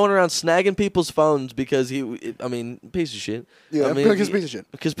was going around snagging people's phones because piece of shit. Yeah, I mean, because piece of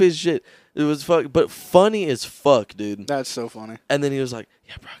shit. Because piece of shit. It was but funny as fuck, dude. That's so funny. And then he was like,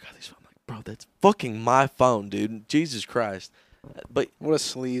 "Yeah, bro, I got these phones." I'm like, bro, that's fucking my phone, dude. Jesus Christ. But What a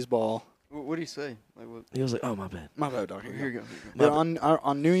sleazeball. What do you say? Like, what? he was like, "Oh, my bad." My bad, dog. Here you go. My Yeah,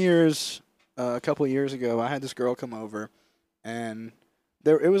 on New Year's a couple of years ago, I had this girl come over, and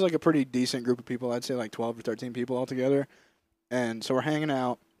it was like a pretty decent group of people. I'd say like 12 or 13 people altogether. And so we're hanging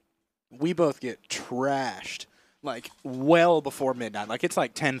out. We both get trashed like well before midnight. Like it's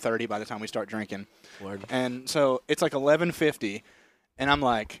like 10:30 by the time we start drinking. Word. And so it's like 11:50, and I'm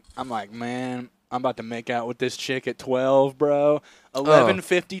like, man, I'm about to make out with this chick at 12, bro.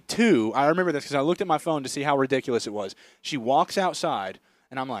 11:52. I remember this because I looked at my phone to see how ridiculous it was. She walks outside,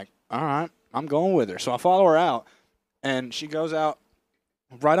 and I'm like, all right, I'm going with her. So I follow her out, and she goes out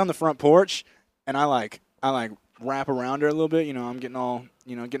right on the front porch, and I like wrap around her a little bit. You know, I'm getting all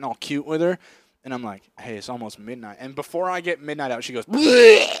cute with her. And I'm like, hey, it's almost midnight. And before I get midnight out, she goes,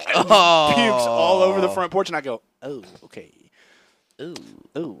 pukes all over the front porch. And I go, oh, okay.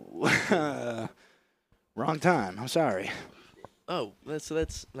 Oh. Wrong time. I'm sorry. Oh, that's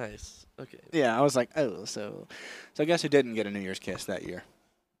nice. Okay. Yeah, I was like, oh, so guess who didn't get a New Year's kiss that year?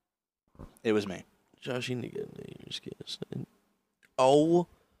 It was me. Josh, you need to get a New Year's kiss. Oh,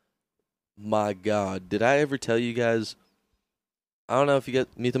 my God. Did I ever tell you guys? I don't know if you get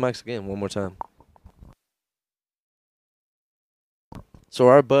mute the mics again one more time. So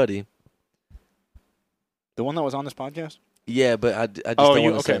our buddy. The one that was on this podcast? Yeah, but I just don't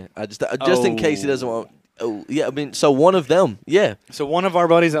want to say. I just in case he doesn't want. Oh, yeah. I mean, so one of them. Yeah. So one of our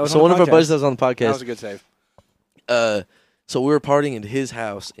buddies that was on the podcast. So one of our buddies that was on the podcast. That was a good save. So we were partying at his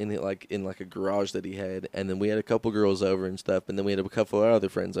house in a garage that he had, and then we had a couple girls over and stuff, and then we had a couple of our other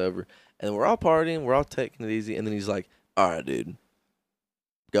friends over, and we're all partying, we're all taking it easy, and then he's like, "All right, dude,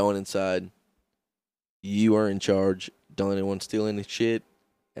 going inside. You are in charge. Don't let anyone steal any shit,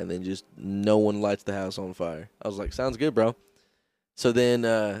 and then just no one lights the house on fire." I was like, "Sounds good, bro." So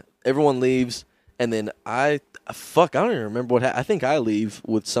then everyone leaves, and then I don't even remember what happened. I think I leave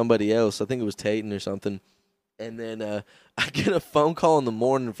with somebody else. I think it was Tayton or something. And then I get a phone call in the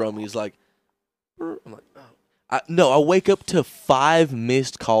morning from him. He's like, I'm like, oh. I wake up to 5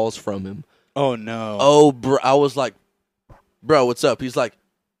 missed calls from him. Oh, no. Oh, bro. I was like, bro, what's up? He's like,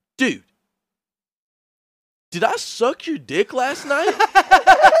 dude, did I suck your dick last night?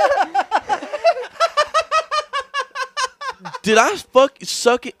 Did I fucking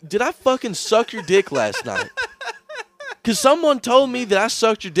suck your dick last night? Because someone told me that I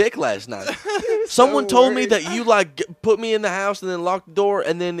sucked your dick last night. Someone told me that you put me in the house and then locked the door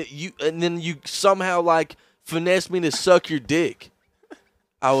and then you somehow finessed me to suck your dick.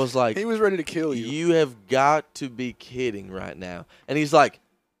 I was like, he was ready to kill you. You have got to be kidding right now. And he's like,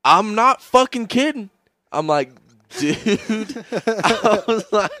 I'm not fucking kidding. I'm like, dude. I was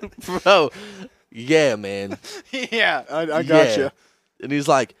like, bro, yeah, man. Yeah, I got you. And he's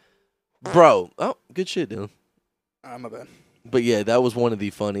like, bro, oh, good shit, dude. My bad. But yeah, that was one of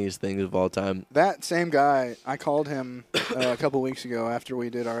the funniest things of all time. That same guy, I called him a couple weeks ago after we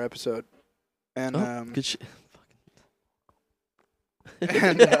did our episode, and good shit.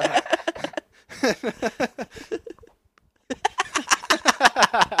 And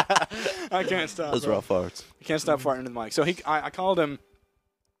I can't stop. Those raw farts. I can't stop farting into the mic. So I called him,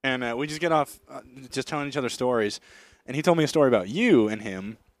 and we just get off just telling each other stories, and he told me a story about you and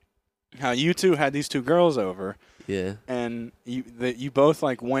him, how you two had these two girls over. Yeah. And you both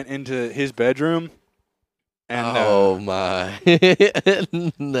went into his bedroom. And, oh my.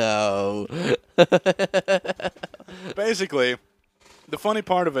 No. Basically, the funny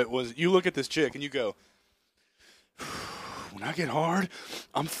part of it was you look at this chick and you go, when I get hard,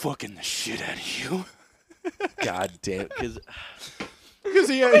 I'm fucking the shit out of you. God damn. Because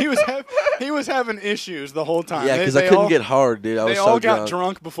he was having issues the whole time. Yeah, because I couldn't get hard, dude. I was so They all got drunk.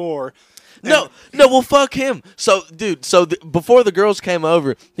 drunk before. No, well, fuck him. So, dude, before the girls came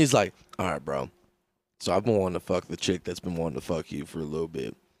over, he's like, all right, bro. So I've been wanting to fuck the chick that's been wanting to fuck you for a little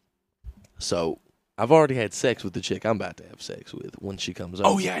bit. So I've already had sex with the chick I'm about to have sex with when she comes over.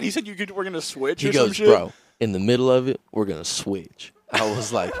 Oh, yeah, and he said we're going to switch He or some goes, shit? bro, in the middle of it, we're going to switch. I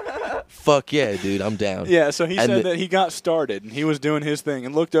was like, fuck yeah, dude, I'm down. Yeah, so he said that he got started, and he was doing his thing,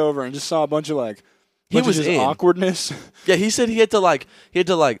 and looked over and just saw a bunch of, awkwardness. Yeah, he said he had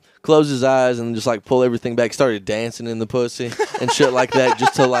to close his eyes and just pull everything back. Started dancing in the pussy and shit like that,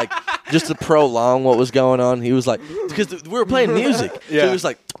 just to prolong what was going on. He was like, because we were playing music, yeah. So he was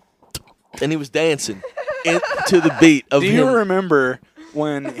like, and he was dancing to the beat of him. Do you remember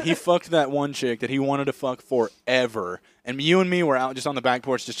when he fucked that one chick that he wanted to fuck forever. And you and me were out just on the back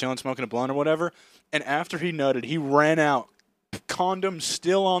porch just chilling, smoking a blunt or whatever. And after he nutted, he ran out, condom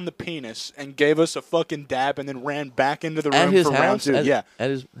still on the penis, and gave us a fucking dab and then ran back into the At room his for round house? two. Yeah. At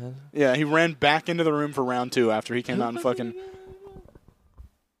his. Yeah, he ran back into the room for round two after he came out and fucking...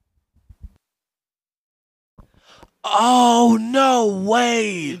 Oh no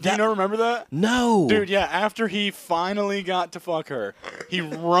way! Do you not remember that? No, Dude, yeah, after he finally got to fuck her, he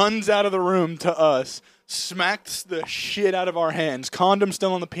runs out of the room to us, smacks the shit out of our hands, condom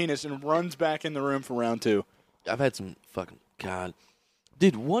still on the penis, and runs back in the room for round two. I've had some fucking God,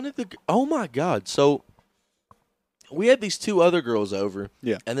 dude. One of the oh my God! So we had these two other girls over,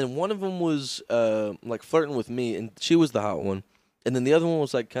 Yeah. and then one of them was like flirting with me, and she was the hot one, and then the other one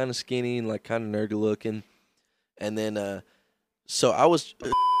was like kind of skinny and like kind of nerdy looking, and then so I was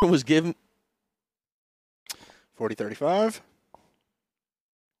was giving 40-35.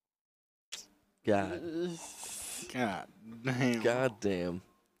 God God damn. damn.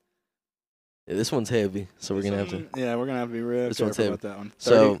 Yeah, this one's heavy, so we're gonna have to. Yeah, we're gonna have to be real This one's careful heavy. about that one.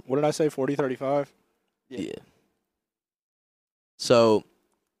 So- 30, what did I say? 40-35. Yeah. So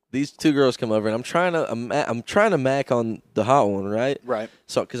these two girls come over, and I'm trying to mac on the hot one, right? Right.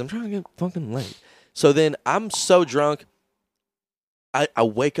 So, because I'm trying to get fucking late. So then I'm so drunk, I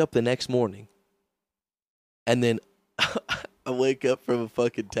wake up the next morning, and then I wake up from a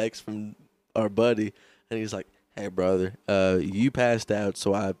fucking text from our buddy, and he's like, "Hey, brother, you passed out,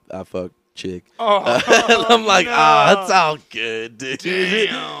 so I fucked chick." Oh, And I'm like, it's all good, dude.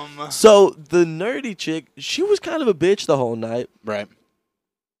 damn. So the nerdy chick, she was kind of a bitch the whole night. Right.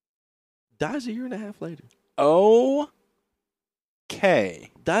 Dies a year and a half later.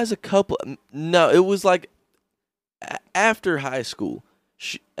 Okay. Dies a couple. No, it was like after high school.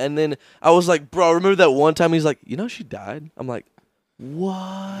 And then I was like, bro, remember that one time he's like, she died? I'm like,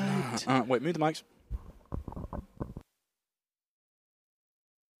 what? Wait, move the mics.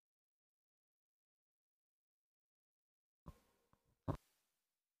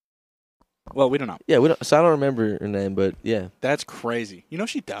 Well, we don't know. Yeah, we don't. So I don't remember her name, but yeah, That's crazy.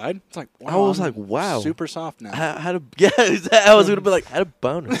 She died. It's like, wow, I was I'm like, wow. super soft now. how to? Yeah, I was gonna be like, how to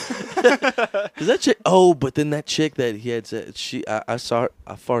boner? Cause that chick. Oh, but then that chick that he had said, I saw her.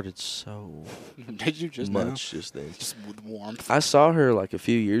 I farted so Did you just much just then. Just with warmth. I saw her like a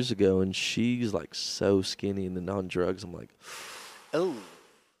few years ago, and she's like so skinny and then on drugs. I'm like, Oh.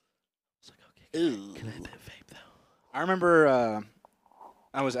 it's like, okay, can I have that vape though? I remember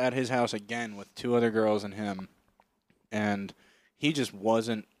I was at his house again with two other girls and him, and he just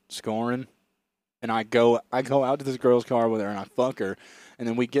wasn't scoring. And I go out to this girl's car with her, and I fuck her, and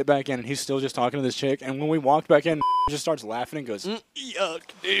then we get back in, and he's still just talking to this chick. And when we walked back in, he just starts laughing and goes, "Yuck,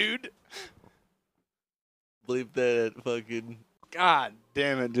 dude! Believe that fucking. God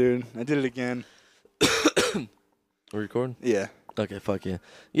damn it, dude! I did it again." We're recording? Yeah. Okay, fuck yeah.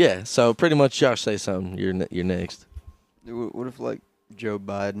 Yeah, so pretty much, Josh, say something. You're next. What if like Joe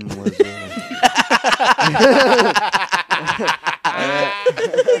Biden was?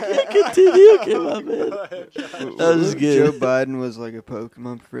 Continue, okay, my man. That was good. Joe Biden was like a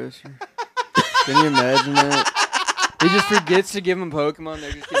Pokemon professor. Can you imagine that? He just forgets to give him Pokemon.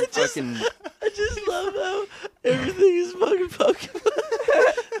 They're just getting fucking. I just love how everything is fucking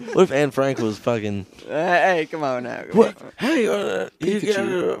Pokemon. What if Anne Frank was fucking? Hey, come on now. What? Hey, you Pikachu.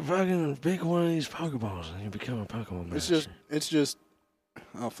 gotta fucking pick one of these Pokeballs and you become a Pokemon master. It's just.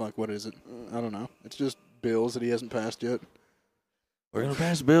 Oh fuck! What is it? I don't know. It's just bills that he hasn't passed yet. We're gonna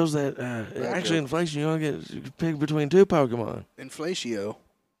pass bills that actually inflation. You only get pick between two Pokemon. Inflatio.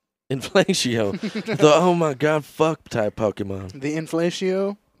 Inflatio, the oh my god fuck type Pokemon. The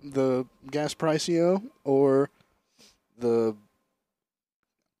Inflatio, the Gas Pricio, or the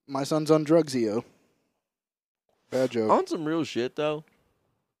My Son's on Drugsio. Bad joke. On some real shit though,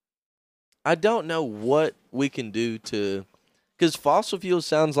 I don't know what we can do to, because fossil fuel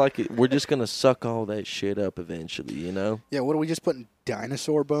sounds like we're just gonna suck all that shit up eventually. Yeah, what are we just putting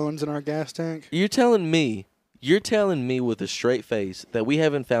dinosaur bones in our gas tank? You're telling me with a straight face that we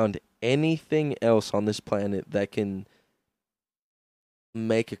haven't found anything else on this planet that can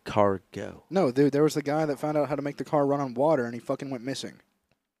make a car go? No, dude, there was the guy that found out how to make the car run on water, and he fucking went missing.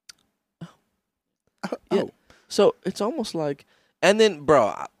 Yeah. So it's almost like, and then,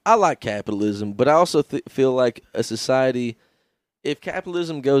 bro, I like capitalism, but I also feel like a society, if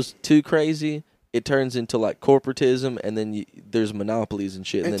capitalism goes too crazy, it turns into like corporatism, and then there's monopolies and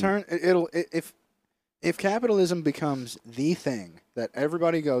shit. If capitalism becomes the thing that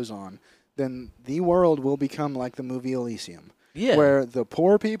everybody goes on, then the world will become like the movie Elysium, yeah, where the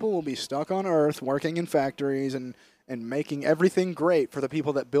poor people will be stuck on Earth working in factories and and making everything great for the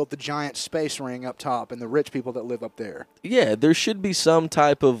people that built the giant space ring up top and the rich people that live up there. Yeah, there should be some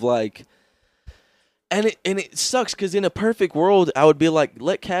type of like, and it sucks because in a perfect world, I would be like,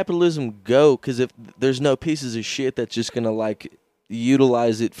 let capitalism go, because if there's no pieces of shit that's just gonna like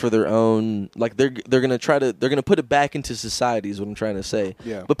utilize it for their own, like they're gonna put it back into society is what I'm trying to say.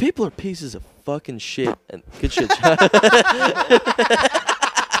 Yeah. But people are pieces of fucking shit. And good shit.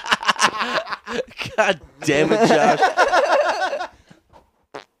 God damn it, Josh.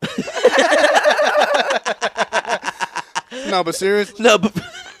 No, but seriously, No, but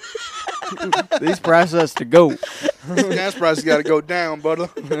These prices has to go. gas prices got to go down, brother.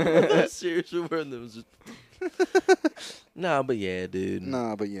 seriously, we're in those. Nah, but yeah, dude.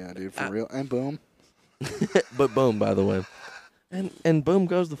 Nah, but yeah, dude, for real. And boom. But boom, by the way. And boom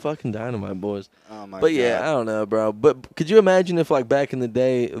goes the fucking dynamite, boys. Oh my But yeah, I don't know, bro. But could you imagine if, like, back in the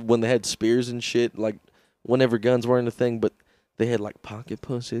day when they had spears and shit, like, whenever guns weren't a thing, but they had, like, pocket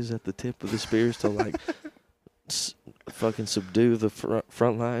pussies at the tip of the spears to, like, fucking subdue the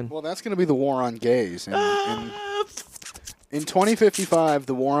front line? Well, that's going to be the war on gays. And in 2055,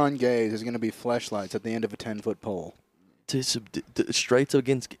 the war on gays is going to be fleshlights at the end of a 10-foot pole. To subdue straights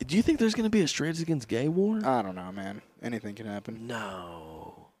against. Do you think there's going to be a straights against gay war? I don't know, man. Anything can happen.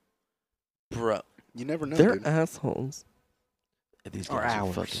 No. Bro. You never know, They're dude. assholes. These Or guys are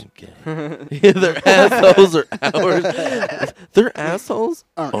ours. fucking gay. Yeah, they're assholes or ours. They're assholes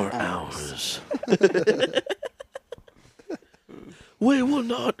or ours. We will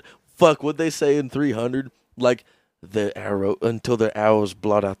not. Fuck, what they say in 300? Like, the arrow, until their arrows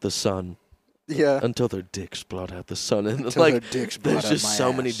blot out the sun. Yeah. Until their dicks blot out the sun. And Until like, their dicks blot there's out just my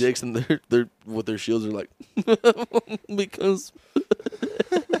so many ass. dicks, and they're with their shields are like, because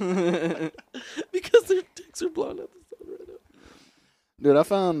their dicks are blotting out the sun right now. Dude, I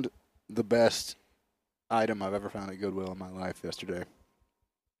found the best item I've ever found at Goodwill in my life yesterday.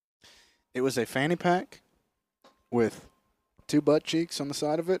 It was a fanny pack with 2 butt cheeks on the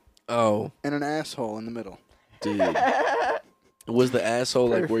side of it Oh, and an asshole in the middle. dude. Was the asshole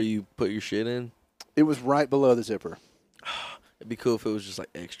like where you put your shit in? It was right below the zipper. It'd be cool if it was just like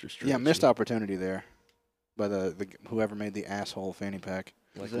extra stretchy. Yeah, missed opportunity there by the whoever made the asshole fanny pack.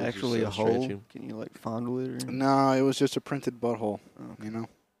 Like Is it it was just actually so a hole? stretchy. Can you like fondle it? Or? No, it was just a printed butthole, Oh. you know?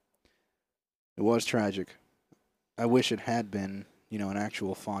 It was tragic. I wish it had been, an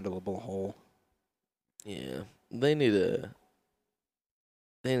actual fondleable hole. Yeah, they need to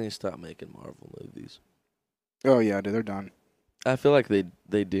stop making Marvel movies. Oh, yeah, dude, they're done. I feel like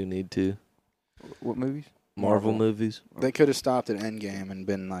they do need to. What movies? Marvel Marvel. movies. They could have stopped at Endgame and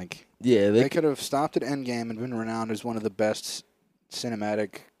been like... Yeah, They could have stopped at Endgame and been renowned as one of the best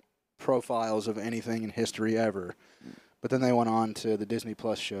cinematic profiles of anything in history ever. But then they went on to the Disney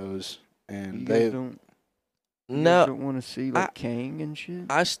Plus shows, and You they... guys don't. You guys No, don't want to see like Kang and shit.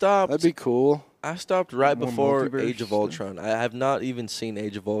 I stopped. That'd be cool. I stopped right More before multiverse Age of stuff? Ultron. I have not even seen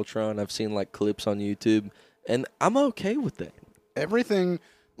Age of Ultron. I've seen like clips on YouTube, and I'm okay with that. Everything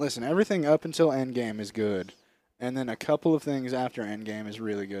up until Endgame is good. And then a couple of things after Endgame is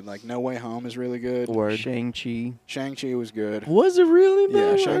really good. Like No Way Home is really good. Word. Shang-Chi. Shang-Chi was good. Was it really?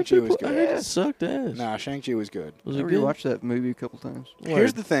 Yeah, Man? Shang-Chi was I heard good. it sucked ass. Nah, Shang-Chi was good. Was I it good? rewatched that movie a couple times.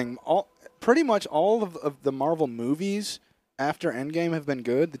 Here's the thing. Pretty much all of the Marvel movies after Endgame have been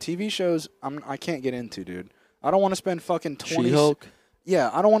good. The TV shows I can't get into, dude. I don't want to spend fucking 20... She-Hulk. Yeah,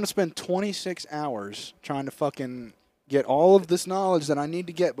 I don't want to spend 26 hours trying to fucking get all of this knowledge that I need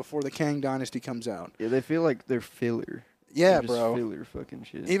to get before the Kang Dynasty comes out. Yeah, they feel like they're filler. Yeah, They're just bro. Filler fucking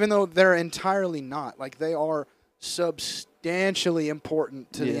shit. Even though they're entirely not. Like, they are substantially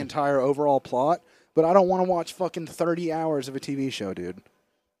important to the Yeah. entire overall plot, but I don't want to watch fucking 30 hours of a TV show, dude.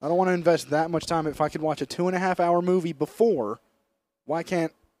 I don't want to invest that much time. If I could watch a 2.5-hour movie before, why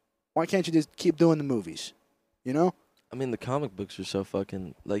can't you just keep doing the movies? You know? I mean, the comic books are so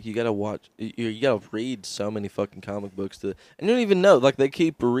fucking like you gotta watch. You gotta read so many fucking comic books and you don't even know. Like they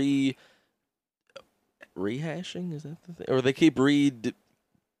keep rehashing. Is that the thing? Or they keep design.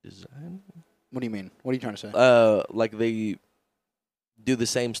 What do you mean? What are you trying to say? Like they do the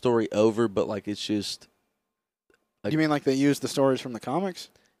same story over, but like it's just. Like, You mean like they use the stories from the comics?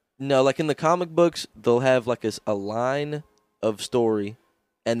 No, like in the comic books, they'll have like a line of story,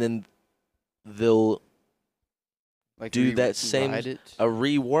 and then they'll like do that same rewrite it, a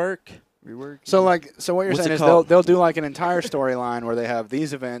rework. rework. So what you're What's saying it is called? they'll do like an entire storyline where they have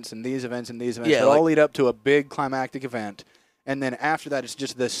these events and these events and these events Yeah, that like- all lead up to a big climactic event, and then after that it's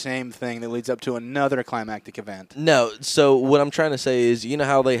just the same thing that leads up to another climactic event. No, so what I'm trying to say is, you know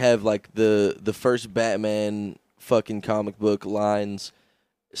how they have like the first Batman fucking comic book lines,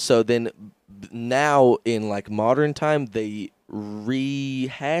 So then now in like modern time they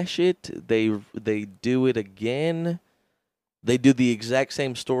rehash it. They do it again. They do the exact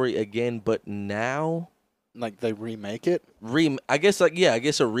same story again, but now Like they remake it. I guess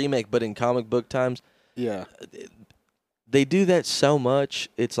a remake, but in comic book times. Yeah. They do that so much,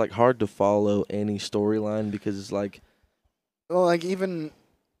 it's like hard to follow any storyline because it's like, Well, like even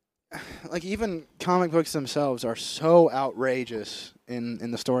comic books themselves are so outrageous in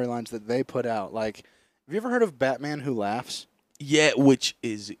the storylines that they put out. Like, have you ever heard of Batman Who Laughs? yeah, which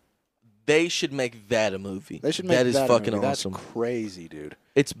is they should make that a movie. They should make that is that a fucking movie. awesome. That's crazy, dude.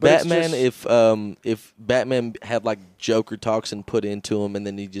 It's But it's Batman just- if Batman had like Joker toxin put into him and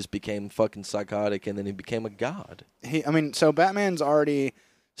then he just became fucking psychotic and then he became a god. So Batman's already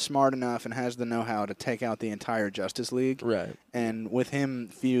smart enough and has the know-how to take out the entire Justice League. Right. And with him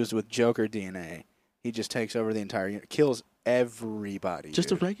fused with Joker DNA, he just takes over the entire kills everybody. Just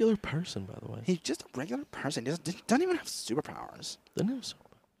dude. a regular person, by the way. He's just a regular person. He doesn't even have superpowers.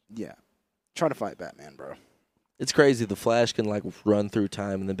 Yeah. Try to fight Batman, bro. It's crazy. The Flash can like run through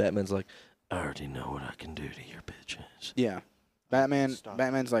time and then Batman's like, I already know what I can do to your bitches. Yeah. Batman's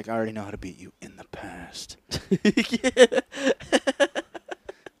like, I already know how to beat you in the past. Yeah.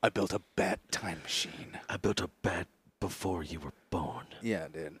 I built a bat time machine. I built a bat before you were born. Yeah,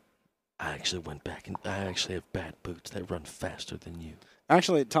 dude. I actually went back and I actually have bat boots that run faster than you.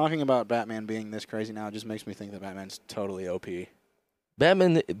 Actually, talking about Batman being this crazy now just makes me think that Batman's totally OP.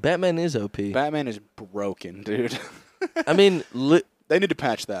 Batman is OP. Batman is broken, dude. I mean, They need to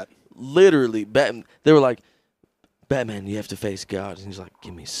patch that. literally, they were like, Batman, you have to face God. And he's like,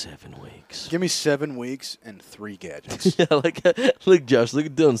 give me 7 weeks. Give me 7 weeks and 3 gadgets. Yeah, look, Josh, look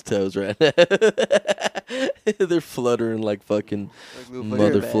at Dylan's toes right now. They're fluttering like fucking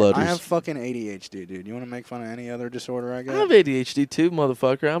mother flutters. I have fucking ADHD, dude. You want to make fun of any other disorder I I got? have ADHD too,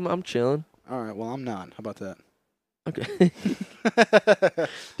 motherfucker. I'm chilling. All right, well, I'm not. How about that? Okay.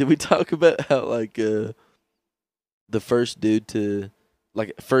 Did we talk about how like the first dude to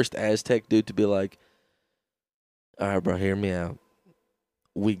first Aztec dude to be like, all right, bro, hear me out.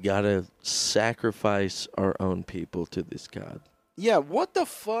 We gotta sacrifice our own people to this god. Yeah, what the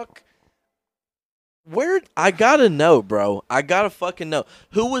fuck? Where? I gotta know, bro. I gotta fucking know.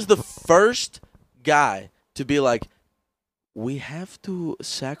 Who was the first guy to be like, we have to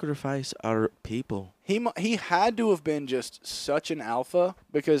sacrifice our people? He had to have been just such an alpha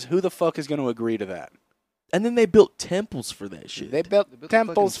because who the fuck is going to agree to that? And then they built temples for that shit. They built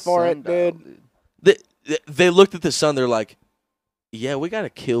temples for it, dude. They looked at the sun. They're like, yeah, we gotta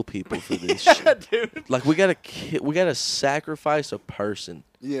kill people for this shit. Dude. Like we gotta sacrifice a person.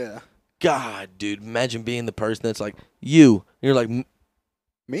 Yeah. God, dude, imagine being the person that's like you. You're like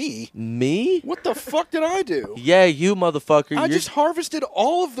Me? me? What the fuck did I do? Yeah, you motherfucker. I just harvested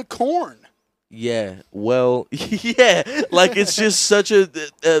all of the corn. Yeah, well, yeah, like it's just such a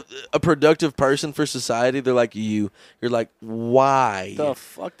productive person for society. They're like you. You're like, why, The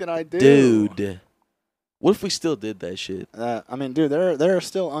fuck did I do? dude? What if we still did that shit? I mean, dude, there are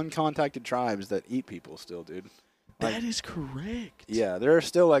still uncontacted tribes that eat people still, dude. Like, That is correct. yeah, there are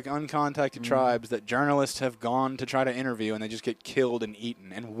still like uncontacted tribes that journalists have gone to try to interview and they just get killed and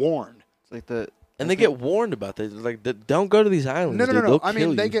eaten and warned. It's like the And they get warned about that. They're like, don't go to these islands. No. Dude. They'll I kill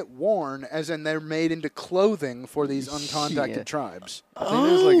mean, they you." get worn as in they're made into clothing for these uncontacted Yeah. tribes. I think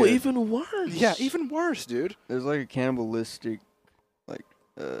there's like a- even worse. Yeah, even worse, dude. there's like a cannibalistic, like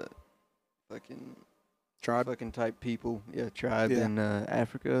fucking fucking type people, tribe Yeah. in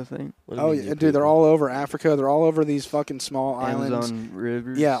Africa, I think. What do you Oh, mean, yeah, you dude, they're people? all over Africa. They're all over these fucking small islands. Amazon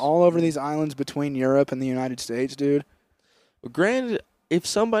rivers. Yeah, all over these islands between Europe and the United States, dude. Well, granted, if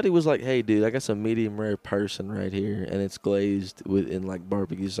somebody was like, "Hey, dude, I got some medium rare person right here, and it's glazed in like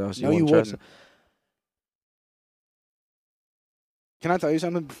barbecue sauce," No, you wanna try wouldn't. some? Can I tell you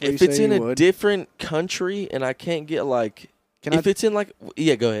something before If you it's say in you a would? different country and I can't get like, Can if I? it's in like,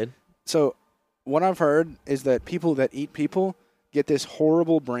 yeah, go ahead. So, what I've heard is that people that eat people get this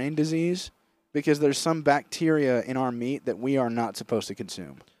horrible brain disease because there's some bacteria in our meat that we are not supposed to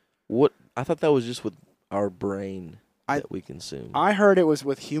consume. What I thought that was just with our brain I- that we consume, I heard it was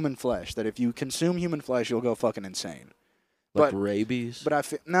with human flesh, that if you consume human flesh, you'll go fucking insane. like but- rabies.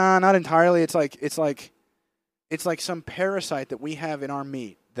 But nah, not entirely. It's like some parasite that we have in our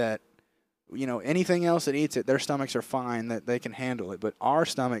meat that, you know, anything else that eats it, their stomachs are fine, that they can handle it, but our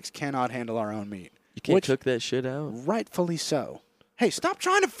stomachs cannot handle our own meat. you can't which- cook that shit out. Rightfully so. Hey, stop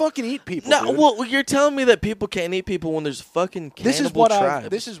trying to fucking eat people. No, dude. well, you're telling me that people can't eat people when there's fucking cannibal this is what tribes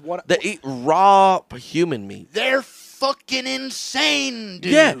this is what that eat raw human meat. they're fucking insane,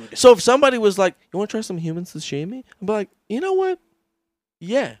 dude. Yeah. So if somebody was like, "You want to try some human sashimi?" I'd be like, "You know what?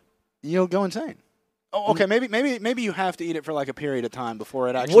 Yeah. You'll go insane. Oh, okay. Maybe you have to eat it for like a period of time before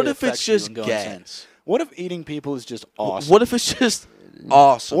it actually. What if affects it's you just and go insane. gas? What if eating people is just awesome? What if it's just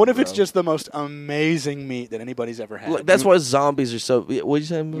awesome? What if it's bro? just the most amazing meat that anybody's ever had? Like, that's why zombies are so. What you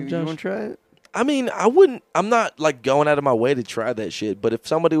saying, You Josh? want to try it? I mean, I wouldn't. I'm not like going out of my way to try that shit. But if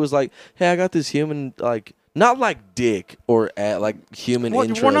somebody was like, "Hey, I got this human like." Not like dick or like human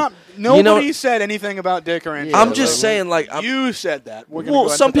intro. We're not. Nobody said anything about dick or intro. I'm just saying, like, you said that. We're gonna well, go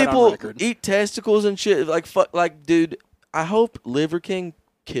ahead some and put that on people record. eat testicles and shit. Like, fuck, like, dude. I hope Liver King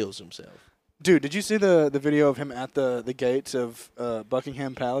kills himself. Dude, did you see the video of him at the gates of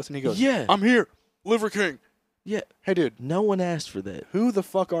Buckingham Palace? And he goes, Yeah. I'm here, Liver King. Yeah. Hey, dude, No one asked for that. who the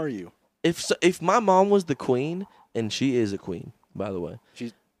fuck are you? If my mom was the queen, and she is a queen, by the way.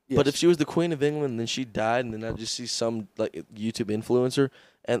 But if she was the queen of England and then she died, and then I just see some like YouTube influencer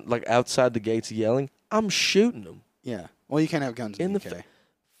and like outside the gates yelling, I'm shooting them. Yeah. Well, you can't have guns in the UK.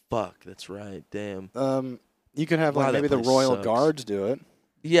 Fuck, that's right. Damn. You could have Wow, like that maybe the place Royal sucks. Guards do it.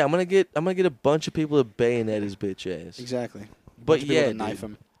 Yeah, I'm gonna get a bunch of people to bayonet his bitch ass. Exactly. But Bunch of people yeah, to knife dude,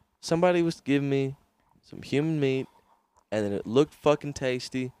 him. somebody was giving me some human meat, and then it looked fucking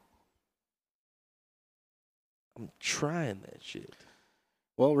tasty. I'm trying that shit.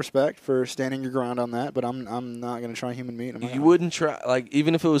 Well, respect for standing your ground on that, but I'm not gonna try human meat. You wouldn't try, like,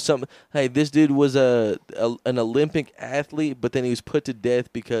 even if it was something. Hey, this dude was an Olympic athlete, but then he was put to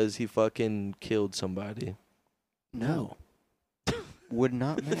death because he fucking killed somebody. No. Would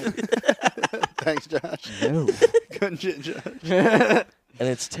not matter. Thanks, Josh. No. Good shit, Josh. And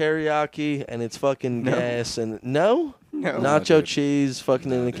it's teriyaki and it's fucking No. gas and no nacho dude. cheese fucking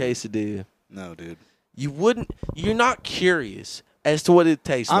No, in a dude. quesadilla. No, dude. You wouldn't. You're not curious as to what it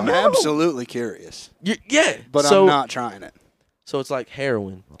tastes I'm like. absolutely curious, Yeah, but so, I'm not trying it. So it's like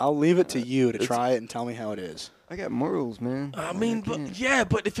heroin. I'll leave it to you to It's- try it and tell me how it is. I got morals, man. I mean, can't. but yeah,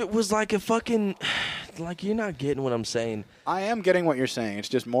 but if it was like a fucking, like you're not getting what I'm saying. I am getting what you're saying. It's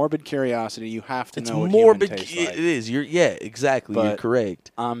just morbid curiosity. You have to It's know what morbid. human tastes It like. is. Yeah, exactly. You're But-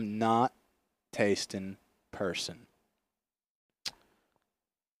 correct. I'm not tasting person.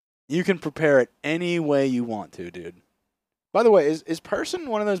 You can prepare it any way you want to, dude. By the way, is person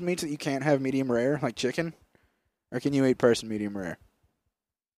one of those meats that you can't have medium rare, like chicken? Or can you eat person medium rare?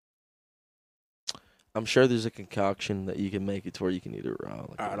 I'm sure there's a concoction that you can make it to where you can eat it raw.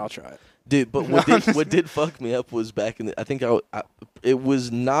 Like All right, I'll try it. Dude, but what did fuck me up was back in the, I think it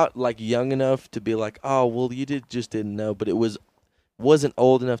was not like young enough to be like, oh well, you just didn't know, but it wasn't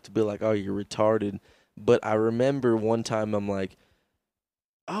old enough to be like, oh, you're retarded. But I remember one time I'm like,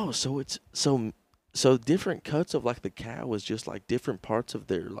 oh, so it's so different cuts of like the cow is just like different parts of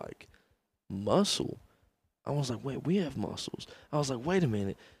their like muscle. I was like, wait, we have muscles. I was like, wait a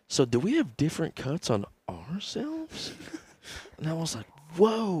minute. So do we have different cuts on ourselves? And I was like,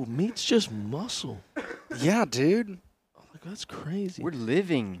 whoa, meat's just muscle. Yeah, dude. I'm like, that's crazy. We're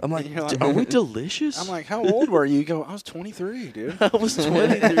living. I'm like, You're like- are we delicious? I'm like, how old were you? You go, I was 23, dude. I was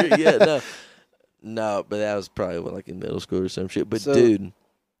 23. Yeah, no, but that was probably like in middle school or some shit. But So- dude,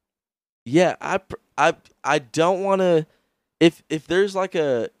 yeah, I don't want to. If there's like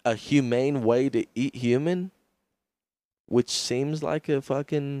a humane way to eat human, which seems like a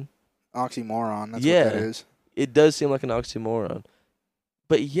fucking, Oxymoron. That's Yeah. what that is. it does seem like an oxymoron.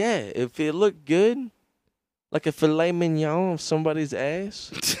 But yeah, if it looked good, like a filet mignon of somebody's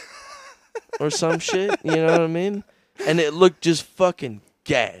ass or some shit, you know what I mean? And it looked just fucking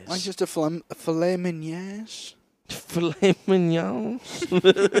gas. Like just a filet mignon. Filet mignon.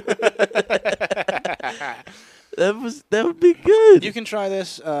 That would be good. You can try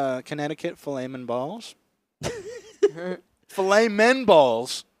this Connecticut filet men balls. Filet men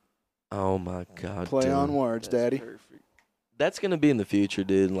balls. Oh my god. Play dude. on words, Daddy. Perfect. That's gonna be in the future,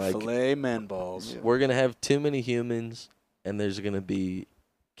 dude. Like Filet men balls. we're gonna have too many humans, and there's gonna be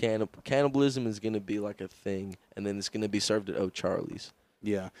cannibalism is gonna be like a thing, and then it's gonna be served at O'Charlie's.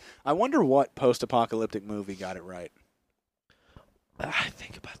 Yeah. I wonder what post-apocalyptic movie got it right. I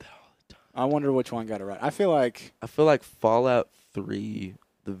think about that all the time. I wonder which one got it right. I feel like I feel like Fallout 3,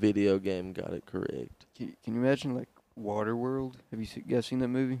 the video game, got it correct. Can you imagine like Waterworld? Have you guys seen that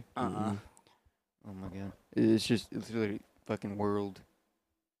movie? uh-uh. Oh my god, it's literally fucking world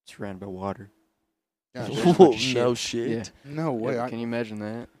surrounded by water. Gosh, Whoa, shit. no shit. Yeah. no way. Yeah, can you imagine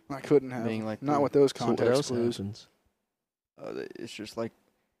that? I couldn't have. being like Not the- with those So what context else clues. happens? It's just like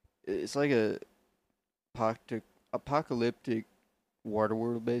it's like a apocalyptic water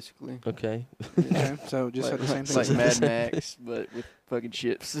world, basically. Okay. Okay, so just like, had the same it's thing. like as- Mad Max, but with fucking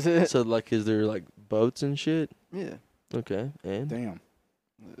ships. So like, is there like boats and shit? Yeah, Okay, and Damn.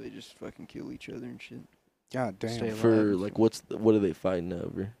 they just fucking kill each other and shit. God damn. Stay alive. For like, what are they fighting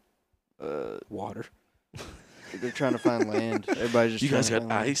over? Water. They're trying to find land. Everybody's just You trying guys to got find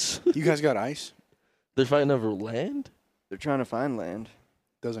land. ice? You guys got ice? They're fighting over land? They're trying to find land.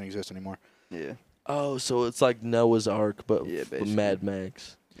 Doesn't exist anymore. Yeah. Oh, so it's like Noah's Ark, but Yeah, for basically. Mad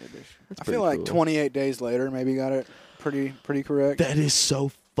Max. Yeah, basically. That's I pretty feel like cool. 28 days later, maybe got it pretty correct. That is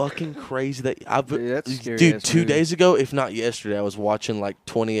so fucking crazy. Dude, that's a scary Dude, ass 2 movie. days ago, if not yesterday, I was watching like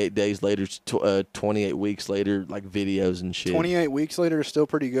 28 days later, 28 weeks later, like videos and shit. 28 weeks later is still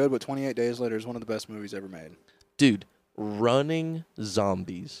pretty good, but 28 days later is one of the best movies ever made. Dude, running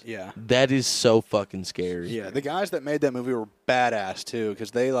zombies. Yeah. That is so fucking scary. Yeah, the guys that made that movie were badass too,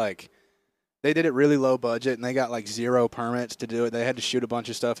 because they did it really low budget and they got like 0 permits to do it. They had to shoot a bunch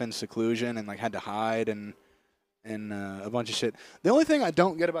of stuff in seclusion and like had to hide and a bunch of shit. The only thing I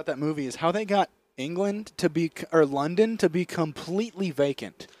don't get about that movie is how they got England to be or London to be completely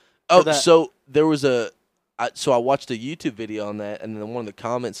vacant. Oh, that- so there was so I watched a YouTube video on that, and then one of the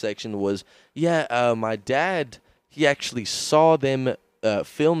comment section was, yeah, my dad, he actually saw them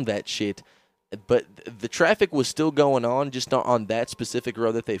film that shit, but the traffic was still going on, just not on that specific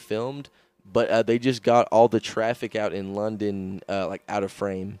road that they filmed, but they just got all the traffic out in London, like, out of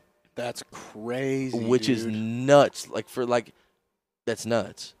frame. That's crazy, Which is nuts. That's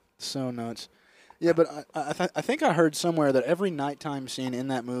nuts. so nuts. Yeah, but I think I heard somewhere that every nighttime scene in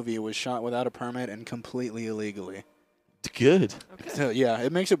that movie was shot without a permit and completely illegally. Good. So, yeah,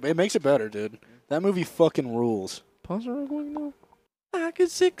 it makes it better, dude. That movie fucking rules. Pause real quick now. I can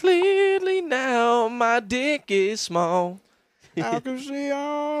see clearly now my dick is small. I can see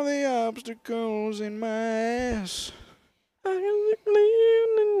all the obstacles in my ass. I can see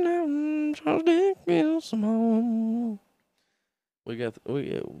clearly now my dick is small.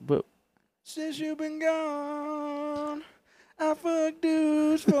 But Since you've been gone, I fuck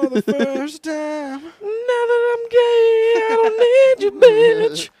dudes for the first time. now that I'm gay, I don't need you,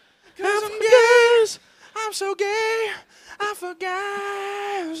 bitch. Cause I'm gay. I'm so gay. I fuck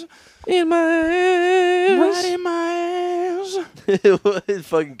guys In my ass. right in my ass. It's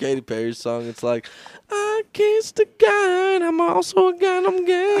fucking Katy Perry's song. It's like, I kissed a guy and I'm also a guy and I'm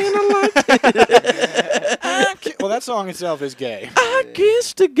gay and I like it. Well, that song itself is gay. I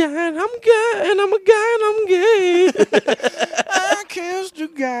kissed a guy and I'm gay and I'm a guy and I'm gay. I kissed a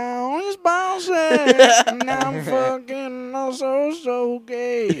guy on his ball sack, and now I'm fucking also so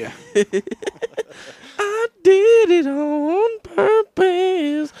gay. I did it on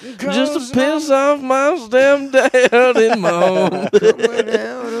purpose just to 'Cause piss off my stepdad and mom. Coming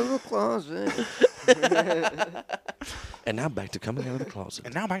out of the closet. And now back to coming out of the closet.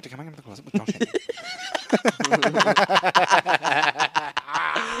 And now back to coming into the closet with Josh.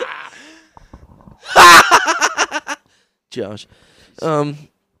 Josh,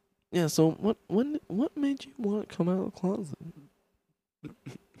 yeah. So what made you want to come out of the closet?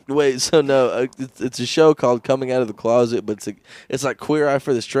 Wait, so no, it's a show called Coming Out of the Closet, but it's like Queer Eye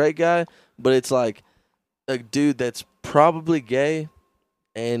for the Straight Guy, but it's like a dude that's probably gay,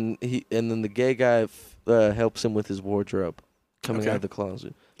 and then the gay guy helps him with his wardrobe, coming out of the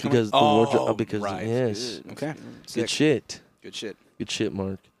closet because the wardrobe because right. yes, Okay. good shit, Good shit.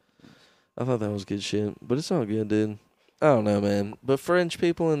 Mark. I thought that was good shit, but it's all good, dude. I don't know, man. But French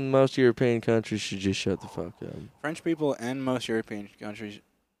people in most European countries should just shut the fuck up. French people and most European countries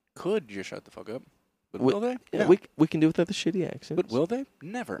could just shut the fuck up. But We- will they? Yeah, No. we can do without the shitty accents. But will they?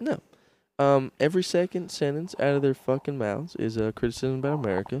 Never. No. Every second sentence out of their fucking mouths is a criticism about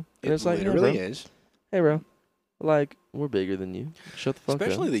America. And it's like, literally hey, bro. is. Hey, bro. Like, we're bigger than you. Shut the fuck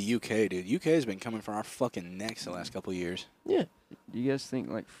Especially up. the UK, dude. UK has been coming for our fucking necks the last couple of years. Yeah. Do you guys think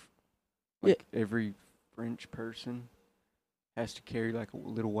like Yeah. every French person has to carry like a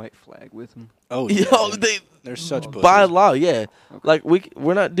little white flag with them? Oh, Yo, dude. they, They're such pussies. by law, yeah. Okay. Like,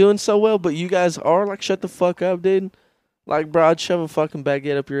 we're not doing so well, but you guys are. Like, shut the fuck up, dude. Like, bro, I'd shove a fucking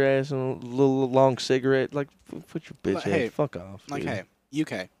baguette up your ass and a little long cigarette. Like, put your bitch Like, hey, ass. Fuck off. Like, dude. hey,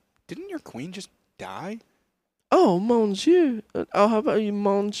 UK, didn't your queen just die? Oh, monsieur. Oh, how about you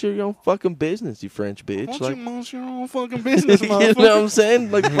monsieur your own fucking business, you French bitch? Why don't Like, you mind your own fucking business, you know what motherfucker? I'm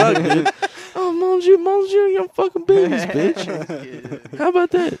saying? Like, fuck, dude. Oh, monsieur your own fucking business, bitch. How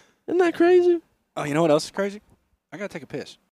about that? Isn't that crazy? Oh, you know what else is crazy? I gotta take a piss.